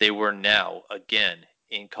 as if they were now again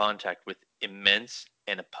in contact with immense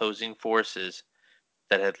and opposing forces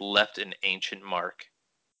that had left an ancient mark.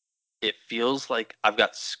 It feels like I've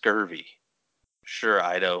got scurvy. Sure,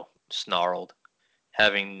 Ido snarled,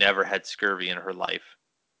 having never had scurvy in her life.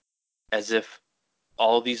 As if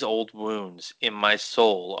all these old wounds in my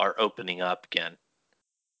soul are opening up again.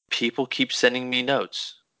 People keep sending me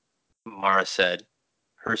notes, Mara said.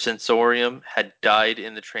 Her sensorium had died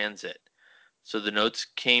in the transit, so the notes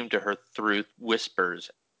came to her through whispers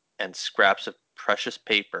and scraps of precious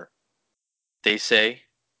paper. They say,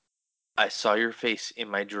 I saw your face in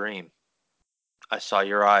my dream. I saw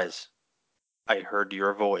your eyes. I heard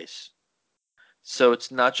your voice. So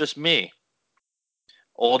it's not just me.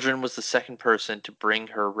 Uldren was the second person to bring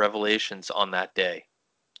her revelations on that day.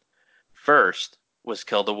 First was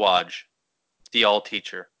Kelda Wadj, the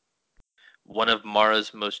All-Teacher, one of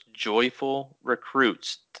Mara's most joyful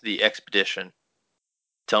recruits to the expedition.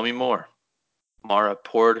 Tell me more. Mara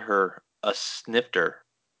poured her a snifter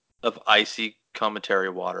of icy cometary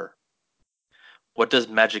water. What does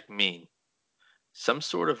magic mean? Some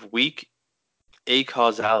sort of weak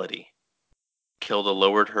acausality. Kilda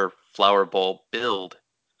lowered her flower bowl build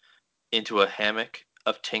into a hammock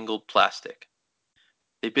of tangled plastic.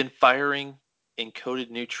 They've been firing encoded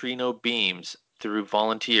neutrino beams through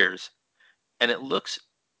volunteers, and it looks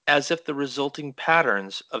as if the resulting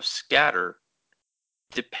patterns of scatter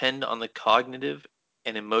depend on the cognitive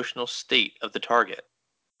and emotional state of the target.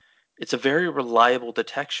 It's a very reliable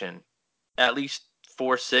detection, at least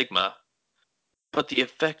 4 sigma, but the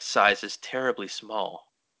effect size is terribly small.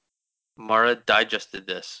 Mara digested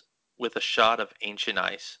this with a shot of ancient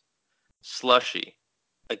ice, slushy,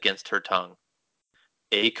 against her tongue.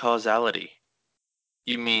 Acausality.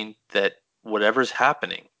 You mean that whatever's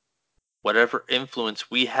happening, whatever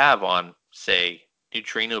influence we have on, say,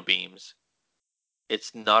 neutrino beams,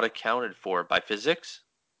 it's not accounted for by physics?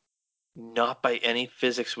 Not by any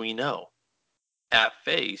physics we know. At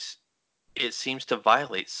face, it seems to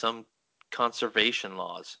violate some conservation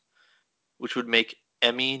laws, which would make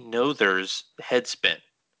Emmy Noether's head spin.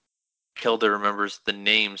 Kelda remembers the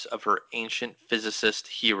names of her ancient physicist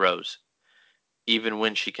heroes, even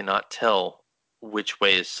when she cannot tell which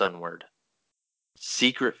way is sunward.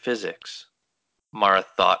 Secret physics. Mara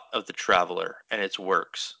thought of the Traveler and its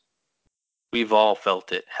works. We've all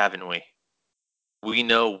felt it, haven't we? We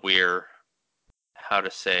know we're, how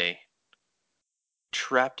to say,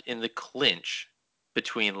 trapped in the clinch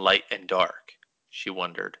between light and dark, she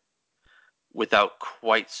wondered, without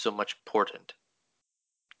quite so much portent.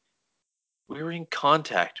 We're in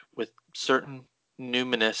contact with certain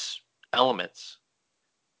numinous elements.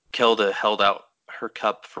 Kelda held out her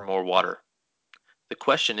cup for more water. The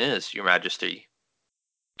question is, Your Majesty,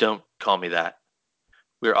 don't call me that.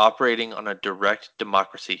 We're operating on a direct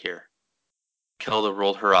democracy here. Kelda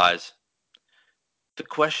rolled her eyes. The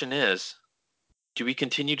question is, do we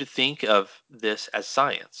continue to think of this as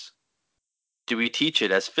science? Do we teach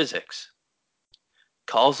it as physics?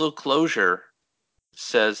 Causal closure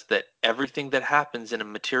says that everything that happens in a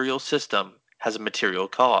material system has a material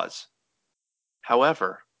cause.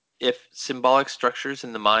 However, if symbolic structures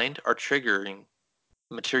in the mind are triggering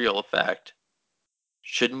a material effect,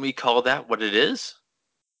 shouldn't we call that what it is?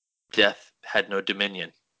 Death had no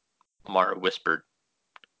dominion, Mara whispered.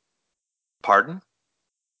 Pardon?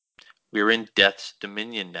 We're in death's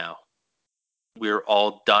dominion now. We're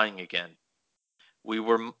all dying again. We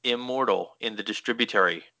were immortal in the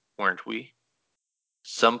distributary, weren't we?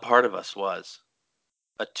 Some part of us was,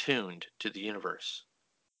 attuned to the universe.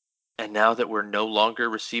 And now that we're no longer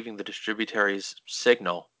receiving the distributary's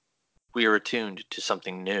signal, we are attuned to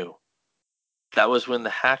something new. That was when the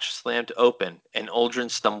hatch slammed open and Uldren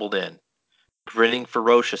stumbled in, grinning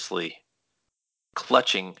ferociously,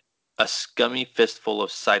 clutching a scummy fistful of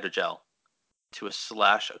cytogel to a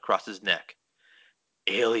slash across his neck.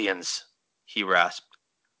 Aliens, he rasped.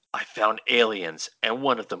 I found aliens, and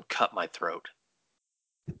one of them cut my throat.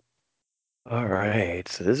 All right,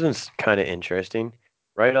 so this one's kind of interesting.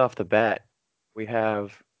 Right off the bat, we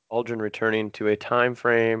have Aldrin returning to a time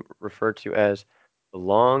frame referred to as the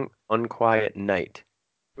long, unquiet night,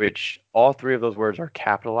 which all three of those words are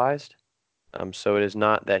capitalized. So it is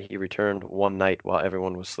not that he returned one night while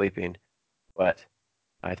everyone was sleeping, but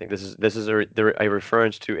I think this is a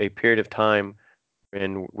reference to a period of time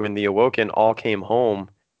when the Awoken all came home.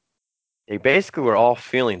 They basically were all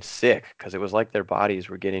feeling sick because it was like their bodies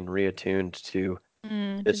were getting reattuned to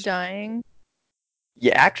To this. dying.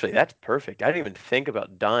 Yeah, actually, that's perfect. I didn't even think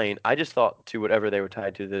about dying. I just thought to whatever they were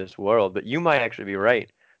tied to this world. But you might actually be right.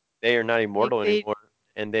 They are not Like immortal anymore,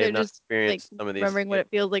 and they have they're not just like experienced some of these remembering what things.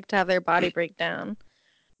 it feels like to have their body break down.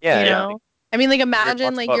 Yeah, You yeah. know? I mean, like Weird imagine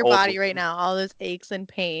talks like about your old body right movies. now, all those aches and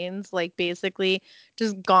pains, like basically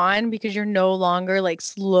just gone because you're no longer like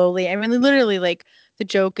slowly. I mean, literally, like the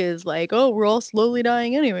joke is like, oh, we're all slowly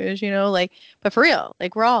dying anyways, like, but for real,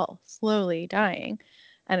 like we're all slowly dying.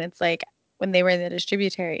 And it's like when they were in the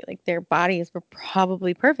distributary, like their bodies were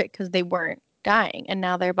probably perfect because they weren't dying. And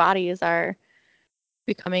now their bodies are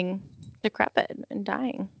becoming decrepit and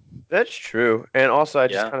dying. That's true. And also, I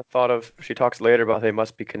just Yeah. kind of thought of, she talks later about they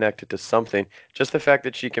must be connected to something. Just the fact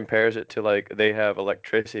that she compares it to like they have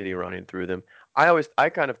electricity running through them. I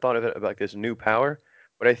kind of thought of it about this new power,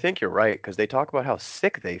 but I think you're right because they talk about how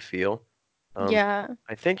sick they feel. Um, Yeah.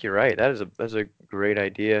 I think you're right. That's a great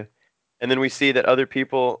idea. And then we see that other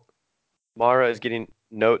people, Mara is getting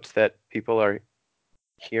notes that people are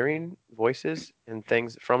hearing voices and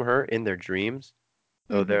things from her in their dreams.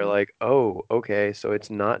 So they're Hmm. like, "Oh, okay, so it's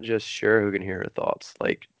not just Cher who can hear her thoughts.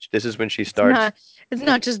 Like this is when she It's starts." not it's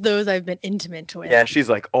not just those I've been intimate with. Yeah, she's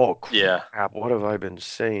like, "Oh Yeah. crap, what have I been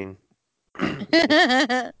saying?"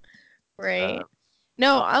 Uh, Right.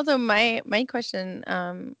 No, Uh, also my question,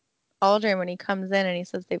 Aldrin, when he comes in and he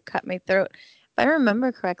says they've cut my throat, if I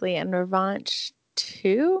remember correctly, in Revanche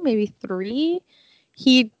 2, maybe 3,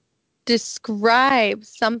 he describes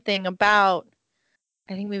something about,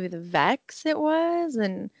 I think maybe the Vex it was,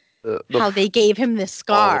 and the how they gave him this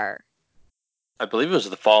fallen, scar. I believe it was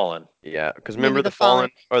the Fallen. yeah, because Maybe remember the the fallen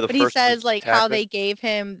Fallen. are the But he first ones says to like attack how them. they gave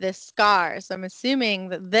him this scar. So I'm assuming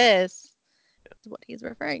that this is what he's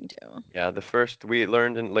referring to. Yeah, the first we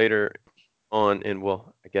learned in later on in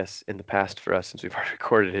well, I guess in the past for us since we've already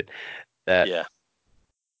recorded it that Yeah.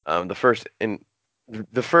 the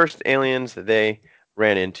first aliens that they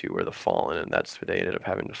ran into were the fallen, and that's who they ended up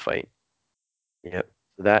having to fight. Yep.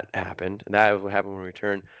 So that happened, and that was what happened when we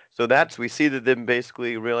returned. So that's we see that them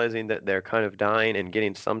basically realizing that they're kind of dying and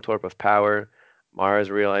getting some sort of power. Mara's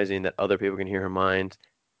realizing that other people can hear her mind,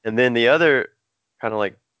 and then the other kind of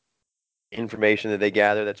like information that they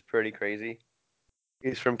gather that's pretty crazy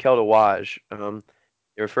is from Kelda Waj.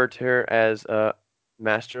 They refer to her as a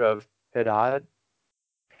master of pedagogy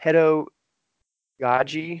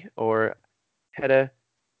or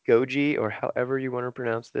pedagogy or however you want to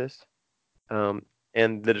pronounce this. Um,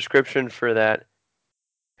 and the description for that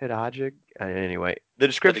pedagogic. Anyway, the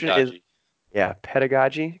description is Pedagogy. yeah,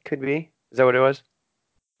 pedagogy could be. Is that what it was?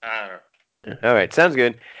 I don't know. Yeah. All right, sounds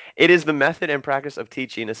good. It is the method and practice of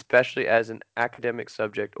teaching, especially as an academic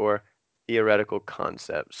subject or theoretical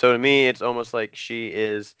concept. So to me, it's almost like she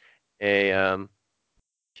is a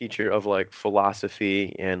teacher of like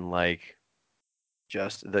philosophy and like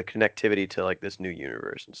just the connectivity to like this new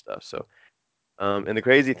universe and stuff. So, and the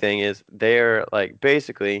crazy thing is, they're like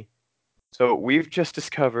basically so we've just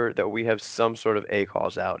discovered that we have some sort of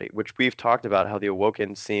acausality, which we've talked about how the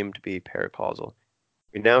awoken seem to be paracausal.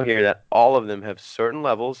 We now hear that all of them have certain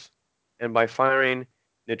levels, and by firing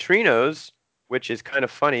neutrinos, which is kind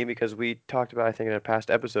of funny because we talked about, I think, in a past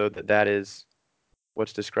episode that that is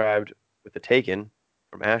what's described with the Taken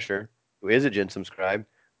from Asher. who is a Jinsum scribe,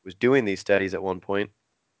 was doing these studies at one point.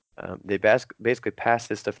 They basically pass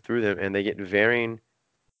this stuff through them, and they get varying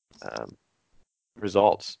um,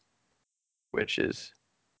 results, which is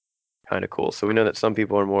kind of cool. So we know that some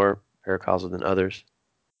people are more paracausal than others.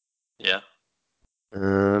 Yeah.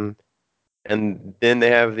 Um, and then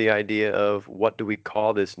they have the idea of what do we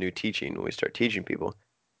call this new teaching when we start teaching people?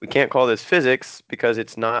 We can't call this physics because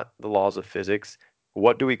it's not the laws of physics.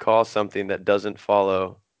 What do we call something that doesn't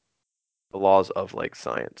follow the laws of like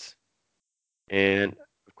science? And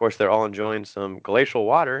of course, they're all enjoying some glacial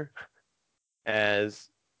water. As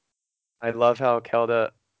I love how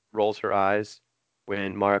Kelda rolls her eyes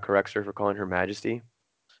when Mara corrects her for calling her Majesty.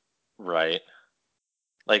 Right.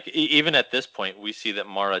 Like even at this point, we see that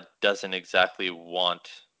Mara doesn't exactly want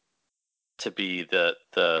to be the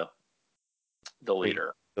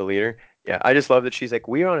leader. The leader. Yeah, I just love that she's like,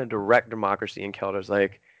 we are on a direct democracy, and Kelda's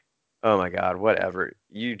like, oh my God, whatever.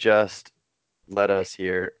 You just let us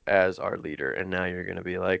here as our leader, and now you're gonna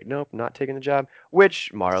be like, nope, not taking the job.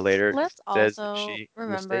 Which Mara later Let's says also she mistaken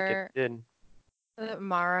remember did. that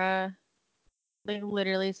Mara, they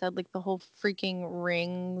literally said like the whole freaking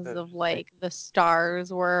rings That's of just like, like the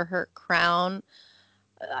stars were her crown.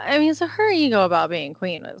 I mean, so her ego about being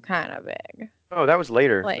queen was kind of big. oh, that was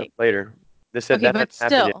later. That's Like, later. They said okay, that but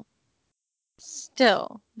hadn't happened yet.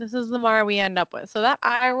 still, this is the Mara we end up with. So that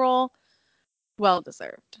eye roll, well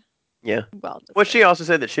deserved. Yeah. Well Well, she deserved. also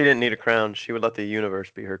said that she didn't need a crown. She would let the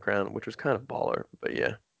universe be her crown, which was kind of baller. But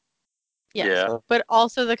yeah. Yes, Yeah. So, but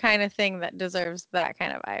also the kind of thing that deserves that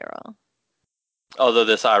kind of eye roll. Although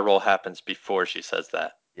this eye roll happens before she says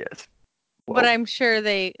that. yes. But Whoa. I'm sure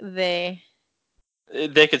they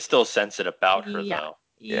They could still sense it about her yeah, though.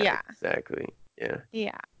 Yeah, yeah, exactly. Yeah.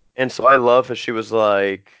 yeah. And so I love how she was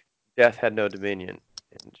like, death had no dominion.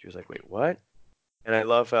 And she was like, wait, what? And I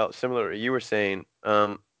love how similar you were saying,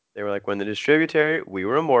 they were like, when the distributary, we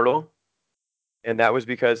were immortal. And that was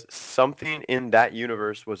because something in that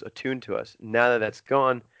universe was attuned to us. Now that that's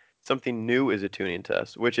gone, something new is attuning to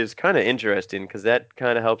us, which is kind of interesting because that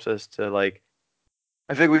kind of helps us to like,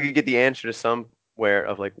 I think we could get the answer to somewhere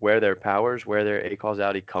of like where their powers, where their a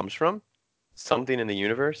causality comes from, something in the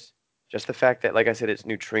universe. Just the fact that, like I said, it's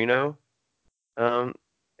neutrino, um,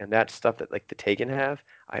 and that's stuff that like the Taken have.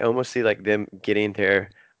 I almost see like them getting their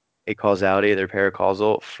a causality, their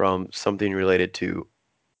paracausal from something related to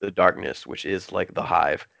the darkness, which is like the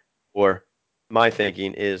hive. Or my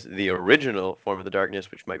thinking is the original form of the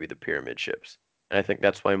darkness, which might be the pyramid ships. And I think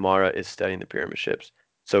that's why Mara is studying the pyramid ships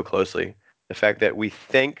so closely. The fact that we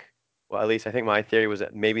think, well, at least I think my theory was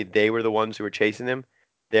that maybe they were the ones who were chasing them.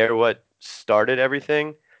 They're what started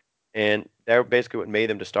everything, and they're basically what made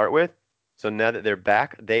them to start with. So now that they're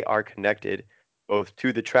back, they are connected both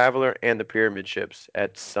to the Traveler and the pyramid ships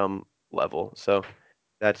at some level. So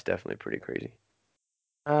that's definitely pretty crazy.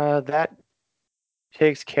 That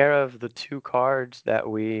takes care of the two cards that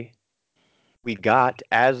we got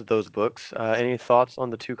as those books. Any thoughts on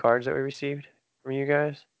the two cards that we received from you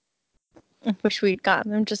guys? I wish we'd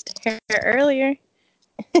gotten them just a hair earlier.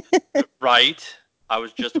 Right? I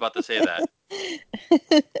was just about to say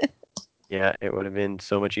that. Yeah, it would have been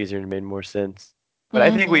so much easier and made more sense. But I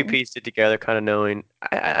think we hmm pieced it together, kind of knowing.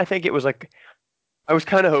 I think it was like I was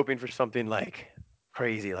kind of hoping for something like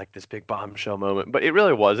crazy, like this big bombshell moment, but it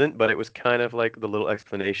really wasn't. But it was kind of like the little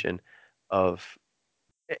explanation of.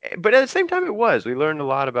 But at the same time, it was. We learned a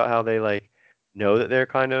lot about how they like know that they're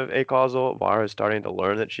kind of acausal. Vara's starting to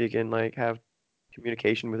learn that she can like have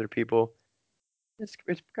communication with her people. It's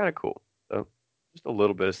kind of cool. So just a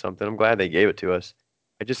little bit of something. I'm glad they gave it to us.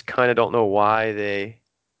 I just kind of don't know why they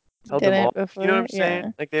held them Didn't off. You know what before, I'm saying?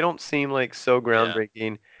 yeah. Like they don't seem like so Yeah.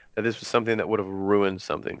 groundbreaking that this was something that would have ruined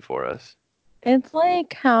something for us. It's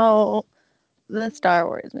like how the Star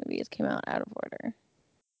Wars movies came out of order.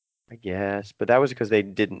 I guess, but that was because they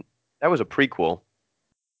didn't. That was a prequel.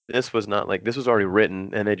 This was not like this was already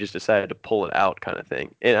written, and they just decided to pull it out, kind of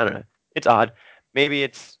thing. And I don't know. It's odd. Maybe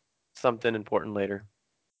it's something important later.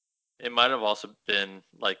 It might have also been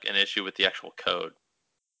like an issue with the actual code.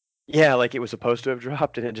 Yeah, like it was supposed to have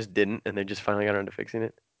dropped, and it just didn't, and they just finally got around to fixing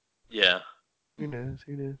it. Yeah. Who knows?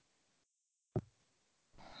 Who knows?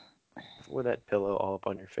 With that pillow all up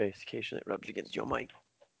on your face, occasionally it rubs against your mic.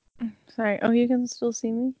 Sorry. Oh, you can still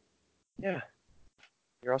see me? Yeah,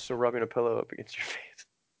 you're also rubbing a pillow up against your face.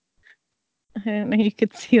 I didn't know you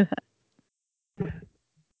could see that. All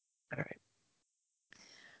right.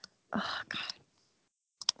 Oh,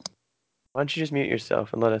 God. Why don't you just mute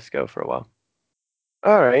yourself and let us go for a while?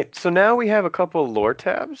 All right. So now we have a couple lore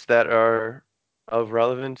tabs that are of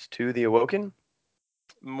relevance to the Awoken.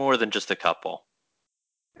 More than just a couple.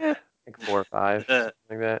 Like 4 or 5, something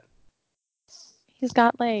like that. He's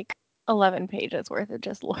got like 11 pages worth of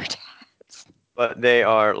just lore tabs. But they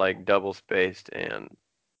are like double spaced and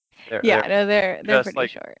Yeah, they're no, they're just pretty like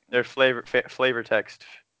short. they're flavor text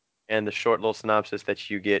and the short little synopsis that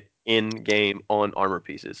you get in game on armor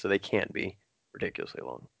pieces, so they can't be ridiculously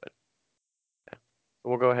long. But yeah,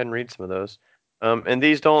 we'll go ahead and read some of those. And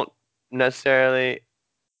these don't necessarily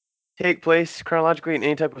take place chronologically in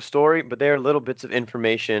any type of story, but they are little bits of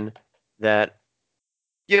information that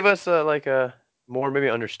give us a more maybe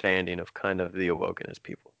understanding of kind of the Awoken as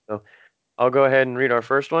people. So I'll go ahead and read our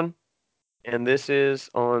first one, and this is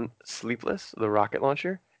on Sleepless, the rocket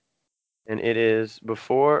launcher, and it is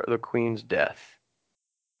before the Queen's death.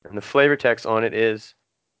 And the flavor text on it is,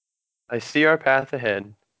 I see our path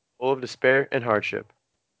ahead, full of despair and hardship,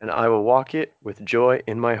 and I will walk it with joy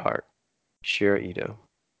in my heart. Shira Ito.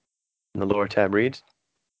 And the lower tab reads,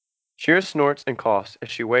 Shira snorts and coughs as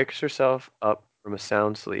she wakes herself up from a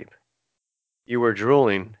sound sleep. You were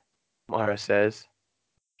drooling, Mara says.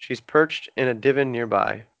 She's perched in a divan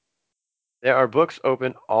nearby. There are books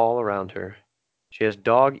open all around her. She has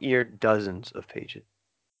dog-eared dozens of pages.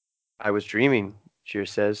 I was dreaming, Shira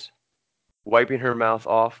says, wiping her mouth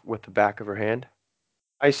off with the back of her hand.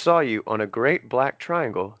 I saw you on a great black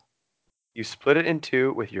triangle. You split it in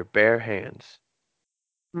two with your bare hands.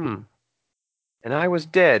 And I was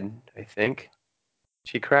dead, I think.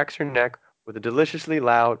 She cracks her neck with a deliciously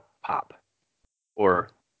loud pop. Or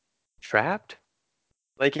trapped?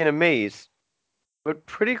 Like in a maze, but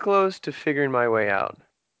pretty close to figuring my way out.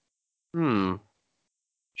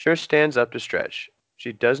 Sure stands up to stretch.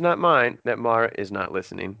 She does not mind that Mara is not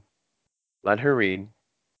listening. Let her read.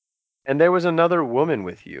 And there was another woman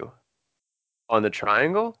with you. On the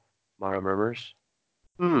triangle? Mara murmurs.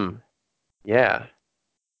 Yeah.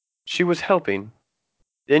 She was helping.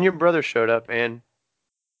 Then your brother showed up and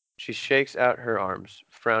she shakes out her arms,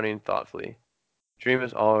 frowning thoughtfully. Dream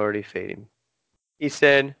is already fading. He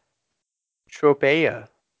said, Tropeia.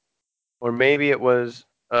 Or maybe it was,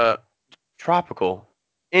 tropical.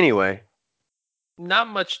 Anyway, Not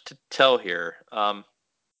much to tell here,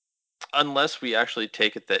 unless we actually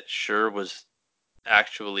take it that Sure was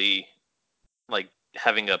actually like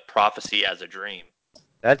having a prophecy as a dream.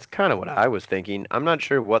 that's kind of what I was thinking. I'm not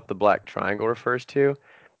sure what the black triangle refers to,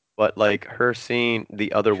 but like her seeing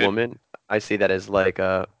the other Could woman, I see that as like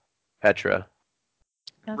Petra.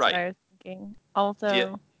 That's what right. I was thinking. Yeah.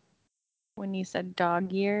 Also, when you said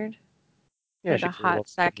dog-eared, Yeah, like a she's a little. hot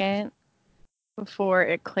second before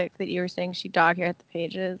it clicked that you were saying she dog-eared the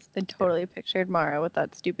pages, I totally pictured Mara with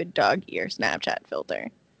that stupid dog ear Snapchat filter.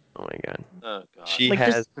 Oh my god. Oh God. She Like,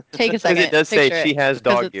 has, just take a because it second, does say picture she it, has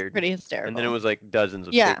because dog it's eared, pretty and then it hysterical. was like dozens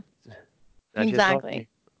of Yeah, pages. Now she has dog eared. exactly.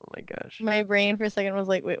 Oh my gosh. My brain for a second was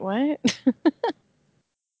like, wait, what?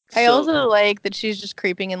 I So also like that she's just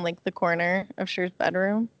creeping in like the corner of Sher's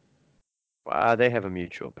bedroom. Wow, they have a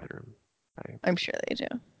mutual bedroom. I'm sure they do.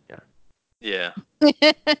 yeah.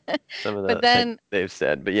 Some of But the things then they've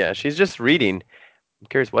said, but yeah, she's just reading. I'm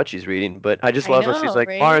curious what she's reading, but I just I love how she's know, like,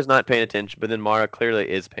 right? Mara's not paying attention, but then Mara clearly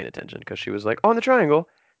is paying attention because she was like, on the triangle,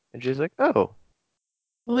 and she's like, oh,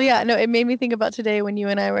 Well, yeah, no, it made me think about today when you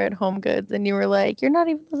and I were at Home Goods and you were like, "You're not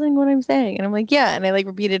even listening to what I'm saying," and I'm like, "Yeah," and I like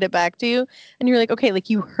repeated it back to you, and you were like, "Okay, like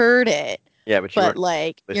you heard it, yeah, but you but weren't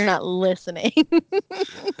like you're listening. not listening."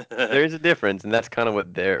 There is a difference, and that's kind of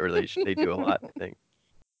what their relation they do a lot, I think.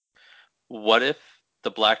 What if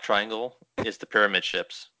the black triangle is the pyramid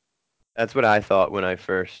ships? That's what I thought when I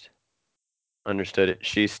first understood it.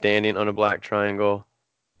 She's standing on a black triangle.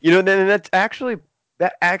 You know, then that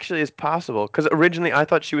actually is possible because originally I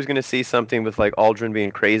thought she was going to see something with like Aldrin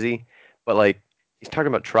being crazy, but like he's talking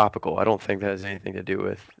about tropical. I don't think that has anything to do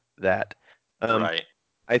with that. Um, Right.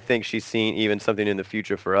 I think she's seen even something in the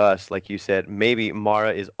future for us, like you said. Maybe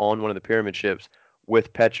Mara is on one of the pyramid ships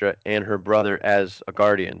with Petra and her brother as a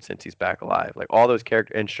guardian since he's back alive. Like all those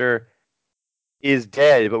characters, and sure is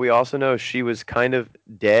dead, but we also know she was kind of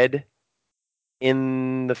dead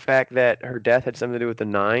in the fact that her death had something to do with the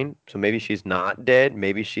Nine. So maybe she's not dead.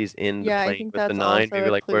 Maybe she's in the Yeah, I plane think with the that's Nine. also Maybe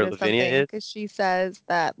a like clue where to Lavinia something is. because she says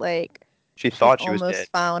that like She she's thought she was dead.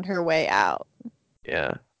 almost found her way out.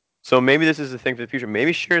 Yeah. So maybe this is the thing for the future.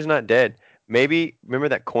 Maybe Shear's not dead. Maybe remember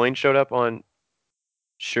that coin showed up on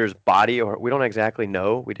Shear's body, or we don't exactly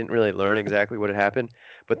know. We didn't really learn exactly what had happened,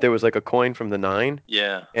 but there was like a coin from the Nine.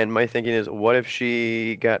 Yeah. And my thinking is, what if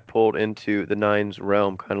she got pulled into the Nine's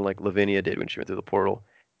realm, kind of like Lavinia did when she went through the portal,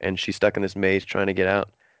 and she's stuck in this maze trying to get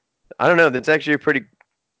out? I don't know. That's actually a pretty.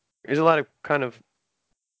 There's a lot of kind of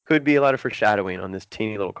could be a lot of foreshadowing on this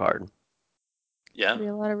teeny little card. Yeah. Could be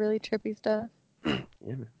a lot of really trippy stuff.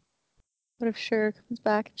 Yeah, What if Cher comes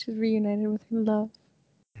back and she's reunited with her love?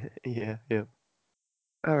 yeah, yeah.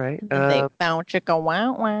 All right. And then they bow chicka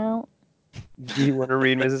wow wow. Do you want to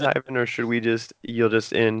read Mrs. Hyven, or should we you'll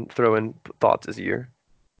just throw in thoughts as you're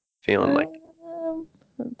feeling like?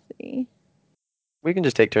 Let's see. We can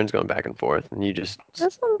just take turns going back and forth, and you just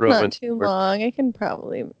This one's throw not in. too long. I can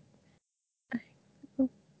probably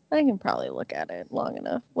look at it long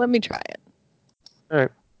enough. Let me try it. All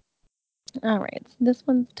right. All right. So this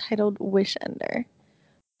one's titled Wish Ender.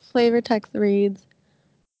 Flavor text reads,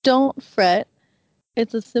 "Don't fret.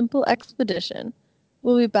 It's a simple expedition.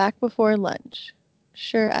 We'll be back before lunch.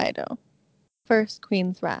 Sure, Ido. First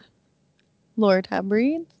Queen's Wrath." Lord Tab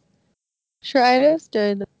reads, "Sure Ido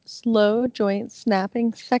stood, slow joint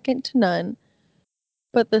snapping second to none,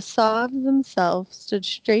 but the Sovs themselves stood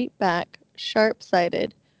straight back,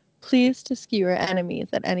 sharp-sighted, pleased to skewer enemies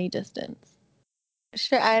at any distance.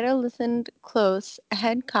 Sure Ida listened close,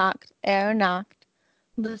 head cocked, ere knocked,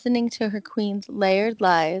 listening to her queen's layered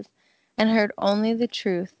lies, and heard only the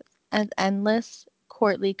truth as endless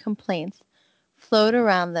courtly complaints flowed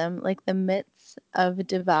around them like the mists of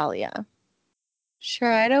Devalia.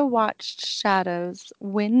 Sharida watched shadows,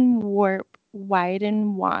 wind warp,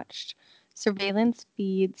 widen watched, surveillance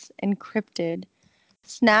feeds, encrypted,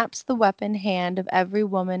 snaps the weapon hand of every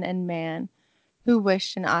woman and man who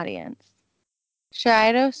wished an audience.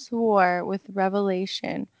 Sharido swore with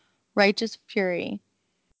revelation, righteous fury,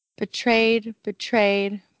 betrayed,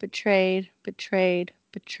 betrayed, betrayed, betrayed,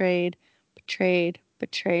 betrayed, betrayed,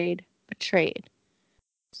 betrayed, betrayed.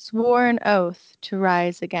 Swore an oath to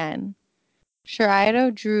rise again.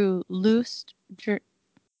 Sharido drew, loosed,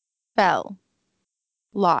 fell,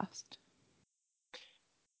 lost.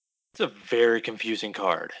 It's a very confusing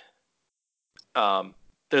card.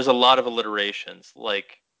 There's a lot of alliterations,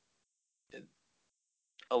 like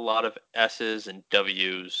a lot of S's and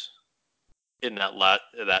W's in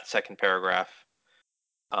that second paragraph.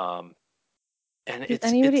 And Does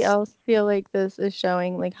anybody else feel like this is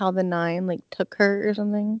showing like how the 9 like took her or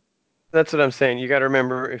something? That's what I'm saying. You got to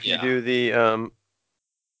remember if you Yeah. do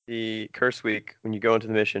the curse week when you go into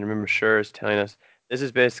the mission. Remember, Shur is telling us this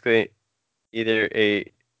is basically either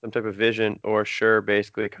some type of vision or Shur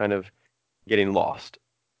basically kind of getting lost.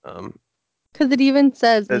 Because it even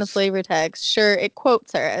says in the That's flavor text, sure, it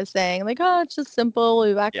quotes her as saying like, "Oh, it's just simple. We'll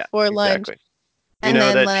be back yeah, before lunch." exactly. We And know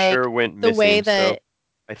then that like Shur went the way missing, so that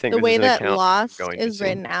I think the this way is an that account of lost going is missing.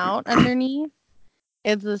 written out underneath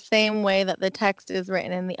is the same way that the text is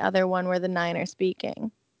written in the other one where the 9 are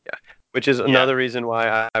speaking. Yeah, which is another reason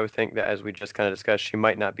why I would think that, as we just kind of discussed, she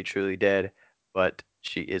might not be truly dead, but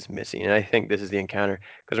she is missing. And I think this is the encounter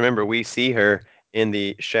because remember, we see her in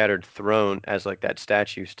the shattered throne as like that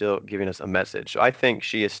statue still giving us a message. So I think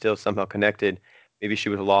she is still somehow connected. Maybe she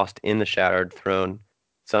was lost in the shattered throne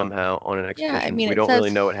somehow on an Yeah, I expedition. mean We it don't really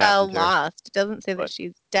says know what fell happened to her, lost. It doesn't say that but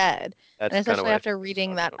she's dead. And that's kind of especially what I after reading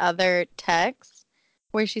thought that going. other text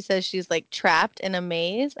where she says she's like trapped in a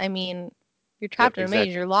maze. I mean, you're Yep, trapped in a maze,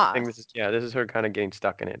 exactly. you're I think lost. this is her kind of getting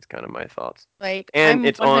stuck in it. It's kind of my thoughts. Like And I'm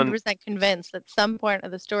it's on 100% convinced that some point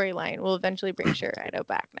of the storyline will eventually bring Shurido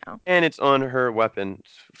back now. And it's on her weapon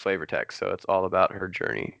flavor text, so it's all about her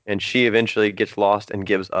journey. And she eventually gets lost and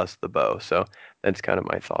gives us the bow. So that's kind of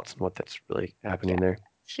my thoughts on what that's really happening Yeah, there.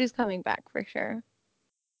 she's coming back for sure.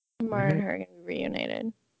 Mara and Alright. her are gonna be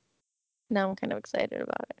reunited. Now I'm kind of excited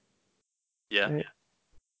about it. Yeah. Alright.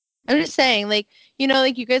 I'm just saying, like, you know,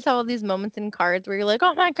 like you guys have all these moments in cards where you're like,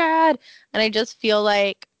 oh my God. And I just feel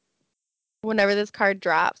like whenever this card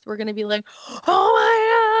drops, we're gonna be like,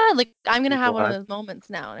 oh my God. Like I'm gonna Keep have one of alive. those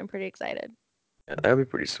moments now and I'm pretty excited. Yeah, that would be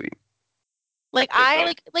pretty sweet. Like Yeah,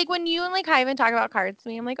 I so- like when you and like Hyven talk about cards to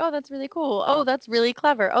me, I'm like, oh, that's really cool. Oh, that's really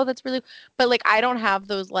clever. Oh, that's really but like I don't have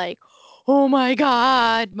those like, oh my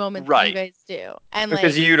God moments that you Right. guys do. And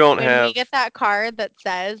Because like you don't when we have get that card that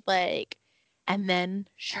says like, and then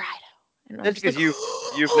Shrido. And I'm that's just like,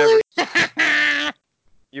 because you've never holy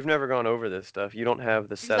you've never gone over this stuff. You don't have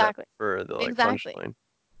the setup Exactly. for the like Exactly. punchline.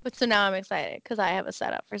 But so now I'm excited because I have a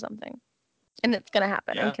setup for something. And it's gonna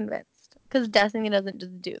happen. I'm Yeah. convinced. Because Destiny doesn't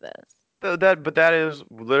just do this. But that is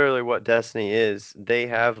literally what Destiny is. They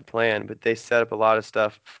have a plan, but they set up a lot of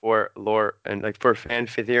stuff for lore and like for fan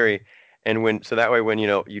theory. And so that way when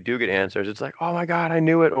you do get answers, it's like, oh my God, I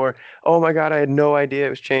knew it, or oh my God, I had no idea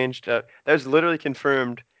it was changed. That was literally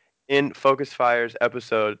confirmed in Focus Fire's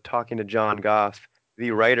episode talking to John Goff,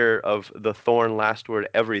 the writer of the Thorn Last Word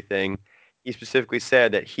Everything. He specifically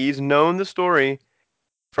said that he's known the story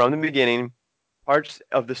from the beginning. Parts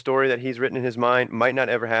of the story that he's written in his mind might not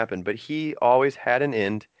ever happen, but he always had an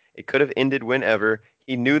end. It could have ended whenever.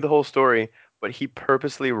 He knew the whole story, but he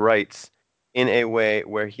purposely writes in a way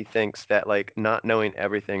where he thinks that like not knowing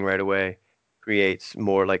everything right away creates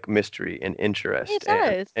more like mystery and interest It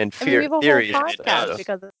does. and I mean, we fear have a whole theories and It stuff. podcast So. does.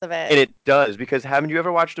 because of And it. it does, because haven't you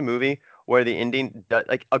ever watched a movie where the ending,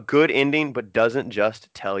 like a good ending, but doesn't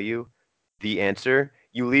just tell you the answer?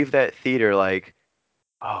 You leave that theater like,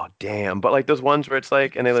 oh damn. But like those ones where it's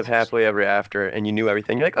like, and they live Inception. happily ever after, and you knew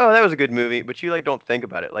everything. You're like, oh, that was a good movie, but you like don't think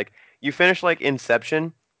about it. Like you finish like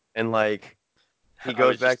Inception, and like he I goes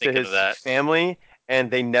was just back to thinking of his that. family,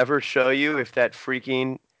 and they never show you if that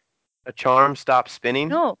freaking a charm stops spinning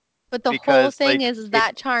No, but the whole because thing like is it.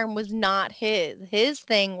 that charm was not his. His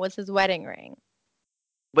thing was his wedding ring.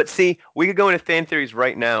 But see, we could go into fan theories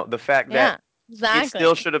right now. The fact that Yeah, it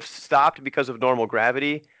still exactly. should have stopped because of normal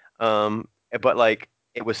gravity. But like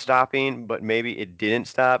it was stopping, but maybe it didn't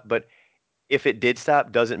stop. But if it did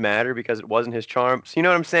stop, doesn't matter because it wasn't his charm. So you know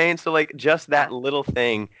what I'm saying? So like just that little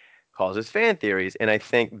thing causes fan theories, and I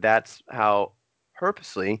think that's how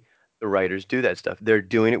purposely the writers do that stuff. They're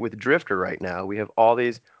doing it with Drifter right now. We had all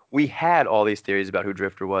these theories about who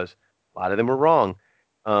Drifter was. A lot of them were wrong.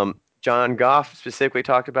 John Goff specifically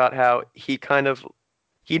talked about how he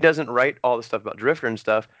doesn't write all the stuff about Drifter and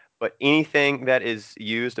stuff, but anything that is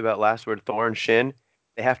used about Last Word, Thor, and Shin,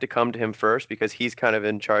 they have to come to him first because he's kind of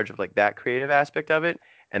in charge of like that creative aspect of it,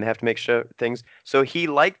 and they have to make sure things. So he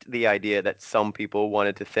liked the idea that some people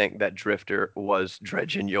wanted to think that Drifter was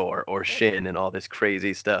Dredgen Yor or Shin and all this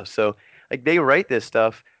crazy stuff. So like they write this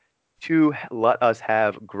stuff to let us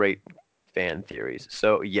have great fan theories.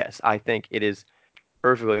 So yes, I think it is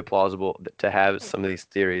perfectly plausible to have some of these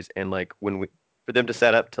theories and like when we for them to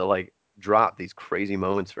set up to like drop these crazy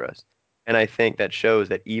moments for us. And I think that shows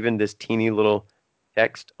that even this teeny little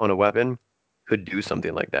text on a weapon could do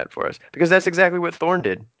something like that for us because that's exactly what Thorn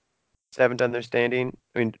did. Seventh Understanding,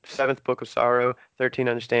 I mean, Seventh Book of Sorrow, 13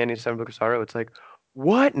 Understanding, Seventh Book of Sorrow. It's like,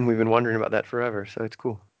 what? And we've been wondering about that forever. So it's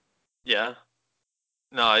cool. Yeah.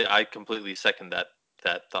 No, I completely second that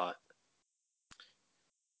thought.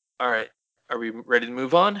 All right. Are we ready to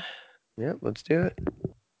move on? Yeah, let's do it.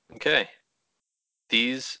 Okay.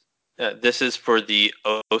 These this is for the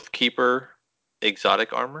Oathkeeper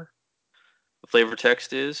exotic armor. The flavor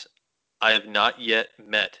text is I have not yet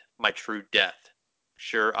met my true death.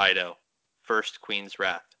 Sure Ido. First Queen's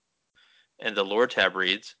Wrath. And the lore tab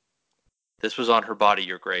reads, this was on her body,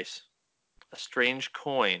 your grace. A strange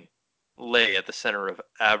coin lay at the center of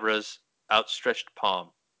Abra's outstretched palm.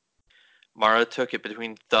 Mara took it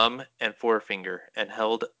between thumb and forefinger and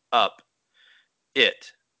held up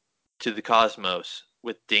it to the cosmos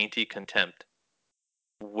with dainty contempt.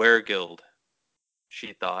 Wergild,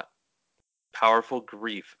 she thought. Powerful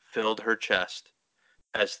grief filled her chest,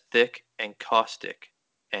 as thick and caustic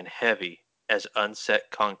and heavy as unset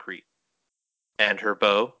concrete. And her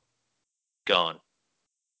bow? Gone.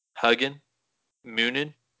 Hugin,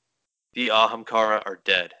 Munin, the Ahamkara are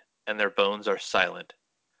dead, and their bones are silent.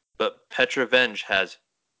 But Petravenge has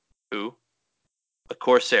who? A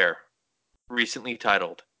corsair, recently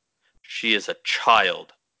titled. She is a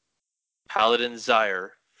child. Paladin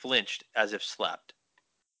Zaire flinched as if slapped.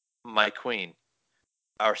 My queen,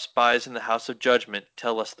 our spies in the House of Judgment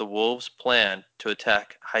tell us the wolves plan to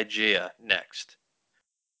attack Hygeia next.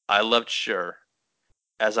 I loved Shur,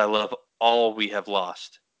 as I love all we have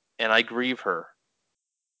lost, and I grieve her.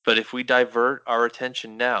 But if we divert our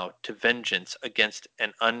attention now to vengeance against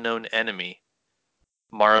an unknown enemy,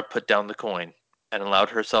 Mara put down the coin and allowed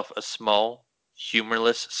herself a small,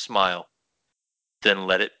 humorless smile. Then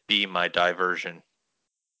let it be my diversion.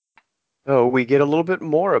 Oh, we get a little bit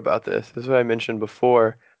more about this. This is what I mentioned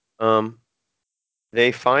before. Um,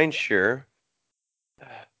 they find Shur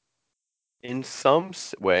in some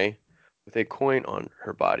way with a coin on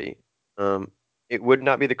her body. Um, it would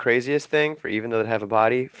not be the craziest thing for even though they have a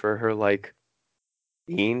body for her like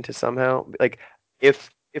being to somehow like if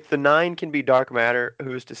the nine can be dark matter,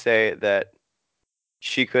 who's to say that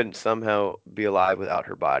she couldn't somehow be alive without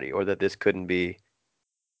her body, or that this couldn't be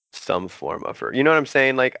some form of her? You know what I'm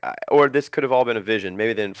saying? Like, or this could have all been a vision.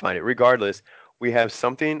 Maybe they didn't find it. Regardless, we have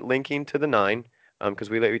something linking to the nine. Because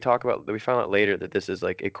we talk about we found out later that this is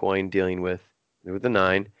like a coin dealing with the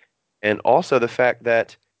nine, and also the fact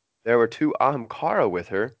that there were two Ahamkara with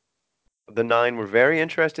her. The nine were very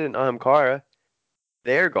interested in Ahamkara.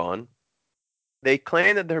 They're gone. They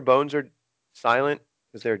claim that their bones are silent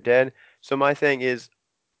because they're dead. So my thing is,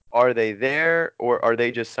 are they there or are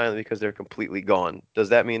they just silent because they're completely gone? Does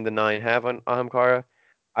that mean the nine have an Ahamkara?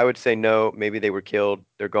 I would say no. Maybe they were killed.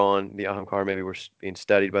 They're gone. The Ahamkara maybe were being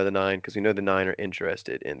studied by the nine because we know the nine are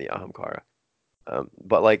interested in the Ahamkara.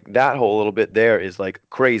 But like that whole little bit there is like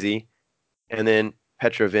crazy. And then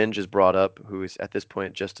Petra Venj is brought up, who is at this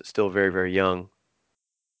point just still very, very young.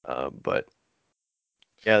 But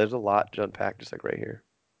Yeah, there's a lot to unpack just like right here.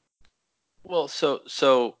 Well,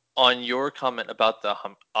 so on your comment about the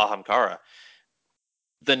Ahamkara,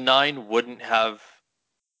 the nine wouldn't have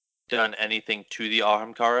done anything to the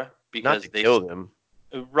Ahamkara Not because to they kill them.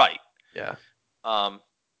 right. Yeah. Um,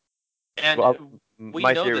 and Well, we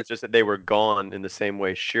my know theory that was just that they were gone in the same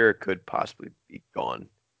way Sheer could possibly be gone,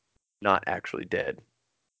 not actually dead.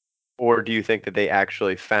 Or do you think that they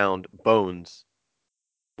actually found bones?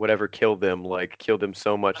 Whatever killed them, like killed them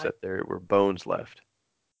so much I, that there were bones left.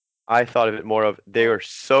 I thought of it more of they well, are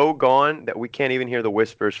so gone that we can't even hear the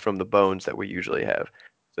whispers from the bones that we usually have.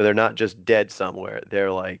 So they're not just dead somewhere,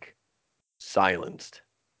 they're like silenced.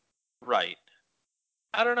 right.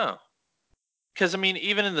 I don't know. Because I mean,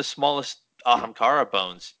 even in the smallest Ahamkara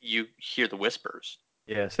bones, you hear the whispers.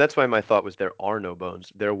 Yeah, so that's why my thought was there are no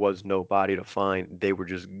bones. There was no body to find. They were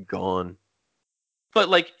just gone. But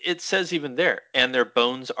like it says even there, and their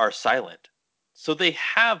bones are silent. So they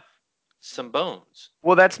have some bones.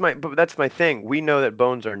 Well, that's my thing. We know that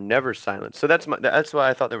bones are never silent. So that's why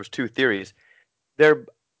I thought there was two theories. They're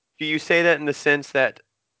do you say that in the sense that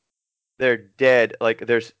they're dead? Like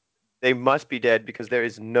they must be dead because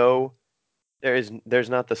there's not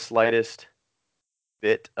the slightest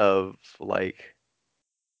bit of like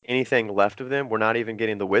anything left of them. We're not even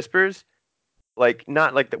getting the whispers. Like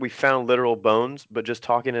not like that we found literal bones, but just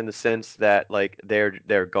talking in the sense that like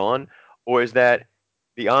they're gone, or is that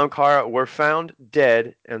the Ankara were found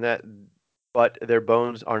dead and that but their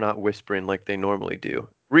bones are not whispering like they normally do,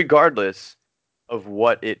 regardless of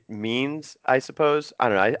what it means, I suppose. I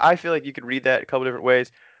don't know. I feel like you could read that a couple different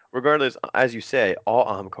ways. Regardless, as you say, all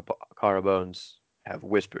Ahamkara bones have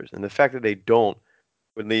whispers, and the fact that they don't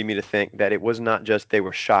would lead me to think that it was not just they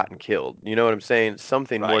were shot and killed. You know what I'm saying?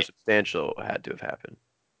 Something more Right. substantial had to have happened.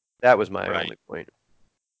 That was my Right. only point.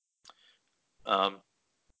 Um,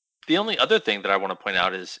 the only other thing that I want to point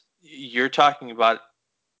out is you're talking about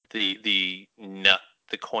the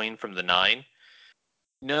coin from the nine.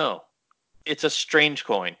 No, it's a strange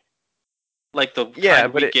coin, like the Yeah,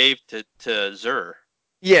 kind but we it. gave to Zur.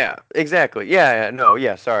 Yeah, exactly. Yeah, no,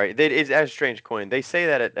 yeah. Sorry, it's as strange coin. They say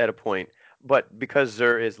that at a point, but because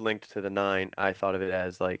Zur is linked to the nine, I thought of it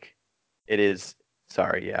as like it is.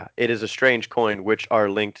 Sorry, yeah, it is a strange coin which are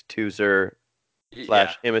linked to Zur Yeah.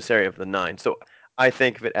 slash emissary of the nine. So I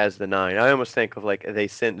think of it as the nine. I almost think of like they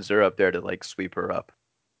sent Zur up there to like sweep her up.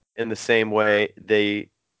 In the same way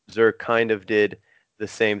Zur kind of did the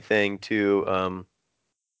same thing to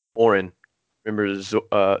Orin. Remember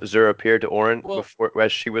Zur appeared to Orin Well, before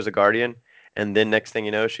as she was a guardian, and then next thing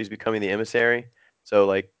you know, she's becoming the emissary. So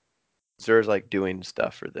like Zur's like doing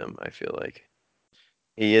stuff for them, I feel like.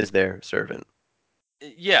 He is their servant.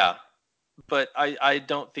 yeah, but I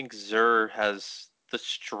don't think Zur has the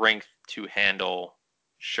strength to handle.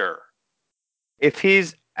 Sure. If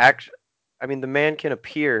he's actually I mean the man can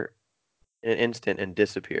appear in an instant and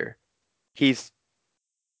disappear. He's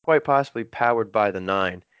quite possibly powered by the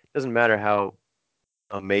nine. Doesn't matter how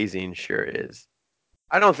amazing Sure is.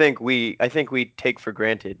 I think we take for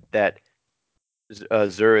granted that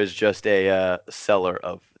Zur is just a seller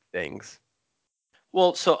of things.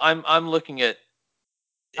 Well, so I'm looking at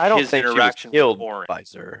I don't his think she was interaction with killed Orin. by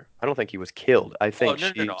Zur. I don't think he was killed. I Oh think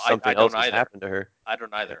no no no! I something don't else has either. happened to her. I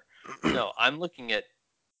don't Yeah. either. No, I'm looking at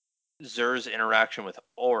Zur's interaction with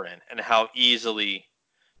Orin and how easily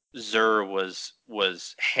Zur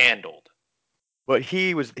was handled. But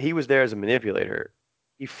he was there as a manipulator.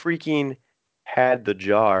 He freaking had the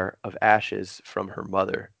jar of ashes from her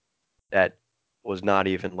mother that was not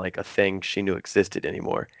even like a thing she knew existed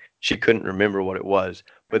anymore. She couldn't remember what it was,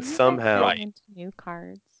 Are but you guys somehow Right, getting into new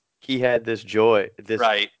cards? he had this joy,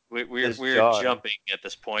 right. We're this we're jar. jumping at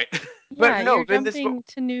this point. But Yeah, no, you're then jumping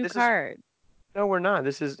to new this is cards. no, we're not.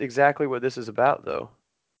 This is exactly what this is about, though.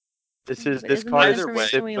 But This isn't that card is Either way,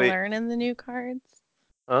 information we specifically. learn in the new cards?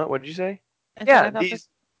 What did you say? I said Yeah, I thought this.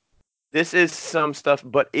 this is some stuff,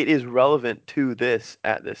 but it is relevant to this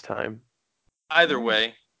at this time. either All right,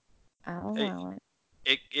 way, I'll it, allow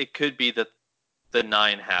it. it could be that the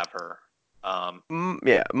nine have her.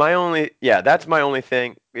 Yeah, that's my only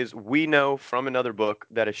thing is we know from another book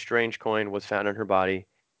that a strange coin was found in her body.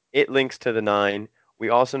 It links to the nine. We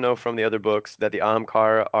also know from the other books that the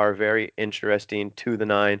Ahamkara are very interesting to the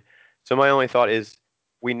nine. So my only thought is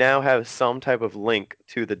we now have some type of link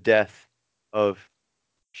to the death of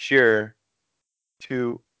Shir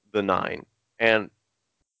to the nine. And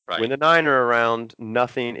when Right. the nine are around,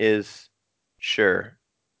 nothing is sure.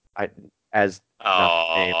 I as not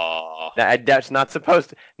the same. Oh, That's not supposed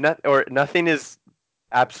to not or nothing is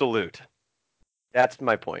absolute. That's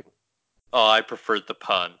my point. oh, I preferred the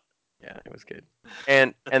pun. Yeah, it was good.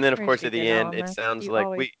 And then of course at Appreciate the it, end, it Alma. sounds You like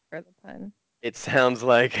always for the pun. it sounds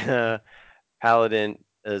like Paladin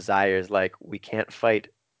Zaire like, we can't fight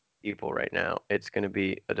people right now. It's going to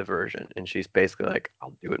be a diversion. And she's basically like,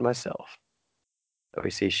 I'll do it myself. So we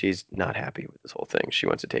see she's not happy with this whole thing. She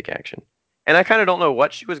wants to take action. And I kind of don't know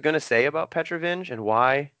what she was going to say about Petrovenge and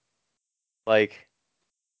why. Like,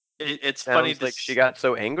 It's funny sounds like she got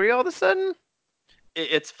so angry all of a sudden.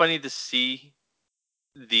 it's funny to see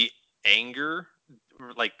the anger,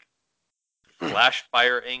 like flash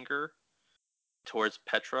fire anger towards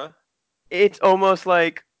Petra. It's almost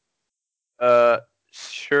like, uh,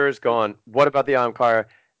 Sure's gone. What about the Ahamkara?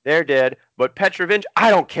 They're dead. But Petrovenge, I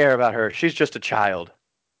don't care about her. She's just a child.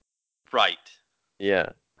 Right. Yeah.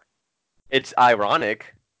 It's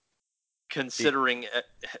ironic. Considering She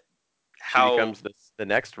how becomes the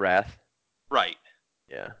next Wrath. right.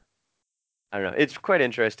 Yeah. I don't know. It's quite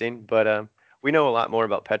interesting, but we know a lot more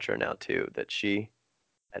about Petra now too. That she,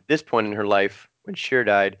 at this point in her life, when Sheer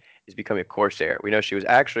died, is becoming a Corsair. We know she was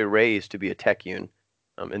actually raised to be a Techune,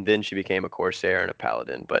 and then she became a Corsair and a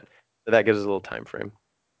Paladin. But that gives us a little time frame.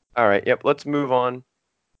 All right. Yep. Let's move on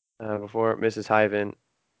before Mrs. Hyven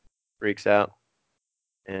freaks out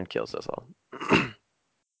and kills us all.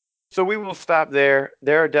 So we will stop there.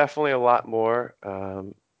 There are definitely a lot more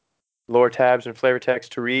lore tabs and flavor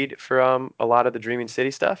text to read from a lot of the Dreaming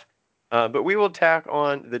City stuff. But we will tack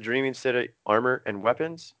on the Dreaming City armor and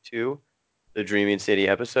weapons to the Dreaming City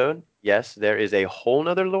episode. Yes, there is a whole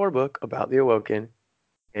nother lore book about the Awoken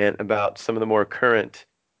and about some of the more current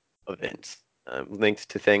events linked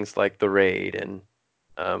to things like the raid and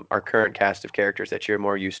our current cast of characters that you're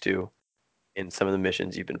more used to in some of the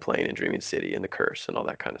missions you've been playing in Dreaming City and the Curse and all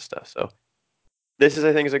that kind of stuff. So this is,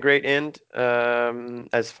 I think, is a great end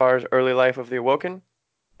as far as early life of the Awoken,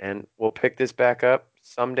 and we'll pick this back up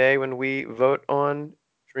someday when we vote on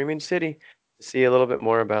Dreaming City to see a little bit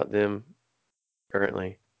more about them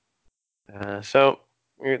currently. So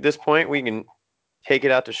at this point, we can take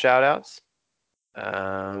it out to shoutouts.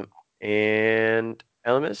 And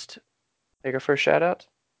Elemist, take our first shout out.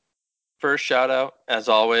 First shout out, as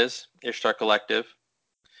always, Ishtar Collective.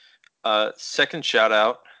 Second shout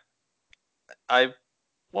out, I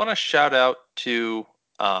want to shout out to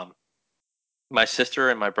my sister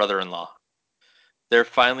and my brother-in-law. They're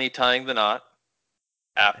finally tying the knot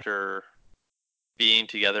after being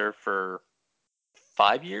together for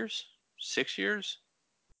 5 years, 6 years.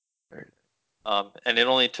 And it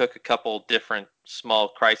only took a couple different small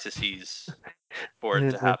crises for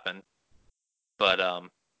it to happen. But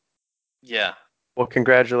yeah. Well,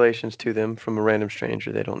 congratulations to them from a random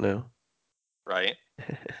stranger they don't know. Right.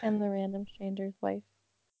 And the random stranger's wife.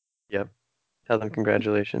 Yep. Tell them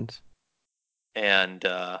congratulations. And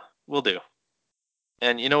we'll do.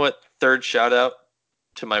 And you know what? Third shout out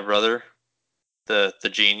to my brother, the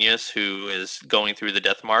genius who is going through the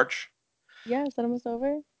Death March. Yeah, is that almost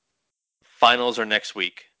over? Finals are next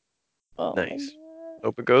week. Oh Nice. my god.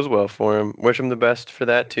 Hope it goes well for him. Wish him the best for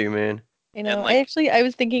that too, man. I know. like- I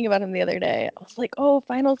was thinking about him the other day. I was like, oh,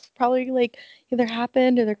 finals probably like either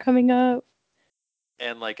happened or they're coming up.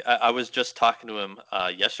 And like I was just talking to him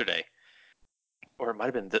yesterday, or it might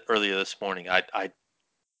have been earlier this morning. I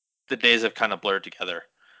the days have kind of blurred together.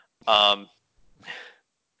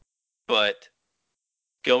 But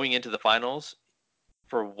going into the finals,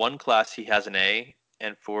 for one class he has an A,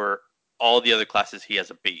 and for all the other classes he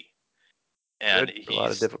has a B. And Good. A lot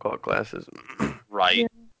of he's difficult classes. right, Yeah,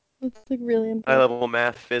 that's like really High impressive. level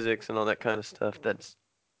math, physics, and all that kind of stuff. That's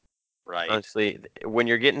right. honestly, when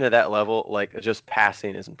you're getting to that level, like just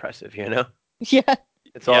passing is impressive, you know? Yeah.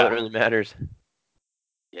 It's all Yeah. that really matters.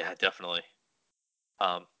 Yeah, definitely.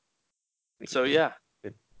 So yeah,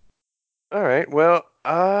 Good. All right. Well,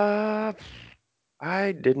 I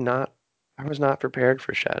did not. I was not prepared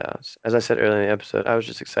for shoutouts. As I said earlier in the episode, I was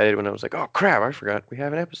just excited when I was like, "Oh crap! I forgot we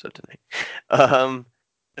have an episode tonight." Um.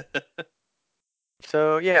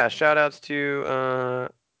 So yeah, shoutouts to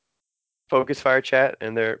Focus Fire Chat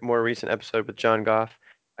and their more recent episode with John Goff.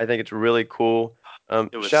 I think it's really cool.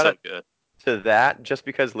 it was Shout so out good. to that just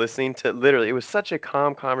because listening to literally it was such a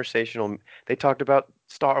calm conversational. They talked about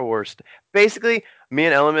Star Wars. Basically, me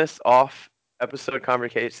and Elemis off episode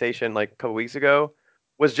conversation like a couple weeks ago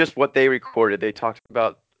was just what they recorded. They talked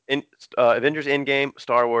about Avengers Endgame,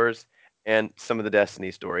 Star Wars, and some of the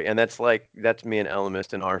Destiny story. And that's me and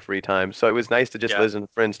Elemis in our free time. So it was nice to just Yeah. listen to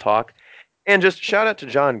friends talk. And just shout out to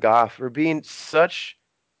John Goff for being such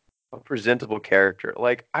a presentable character.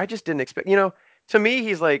 Like I just didn't expect, to me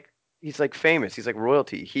he's like famous. He's like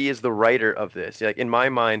royalty. He is the writer of this. Like in my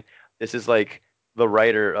mind, this is like the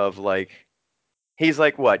writer of like He's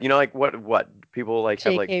like what? You know, like what people like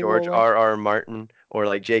have like J.K. George Rowling. R. Martin or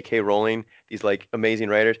like J.K. Rowling, these like amazing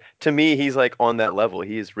writers. To me, he's like on that level.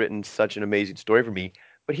 He has written such an amazing story for me.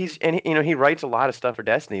 But you know, he writes a lot of stuff for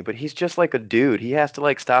Destiny, but he's just like a dude. He has to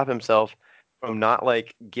like stop himself from not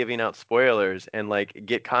like giving out spoilers and like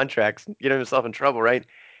get contracts, get himself in trouble, right?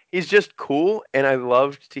 He's just cool, and I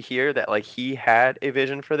loved to hear that like he had a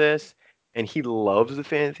vision for this, and he loves the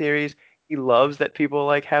fan theories. He loves that people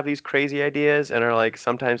like have these crazy ideas and are like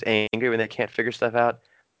sometimes angry when they can't figure stuff out.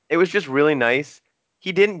 It was just really nice.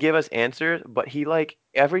 He didn't give us answers, but he like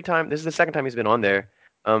every time, this is the second time he's been on there.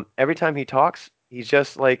 Every time he talks, he's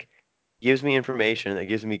just like gives me information that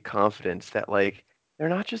gives me confidence that like they're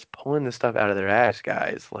not just pulling this stuff out of their ass,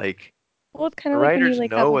 guys. Like Well, it's kind the of like when you writers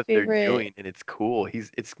like know have a what they're favorite. doing and it's cool.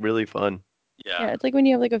 It's really fun. Yeah. Yeah, it's like when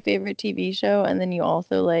you have like a favorite TV show and then you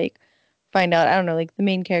also like find out, I don't know, like the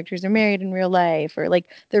main characters are married in real life or like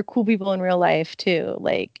they're cool people in real life too.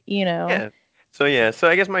 Like, you know. So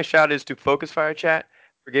I guess my shout is to Focus Fire Chat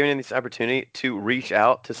for giving me this opportunity to reach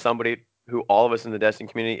out to somebody who all of us in the Destiny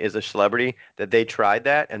community is a celebrity, that they tried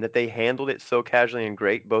that and that they handled it so casually and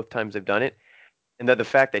great both times they've done it. And that the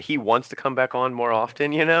fact that he wants to come back on more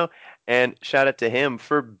often, you know, and shout out to him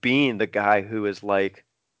for being the guy who is like,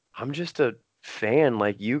 I'm just a fan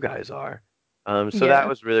like you guys are. So that Yeah.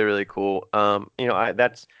 was really, really cool. You know,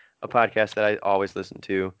 that's a podcast that I always listen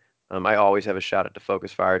to. I always have a shout out to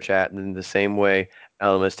Focus Fire Chat, and in the same way,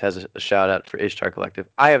 Alamist has a shout out for Ishtar Collective.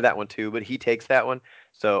 I have that one too, but he takes that one.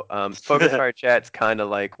 So Focus Fire Chat's kind of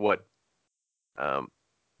like what um,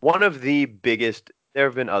 one of the biggest. There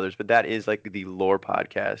have been others, but that is like the lore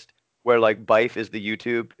podcast where like Bife is the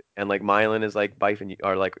YouTube and like Mylan is like Bife and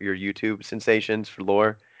are like your YouTube sensations for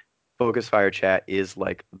lore. Focus Fire Chat is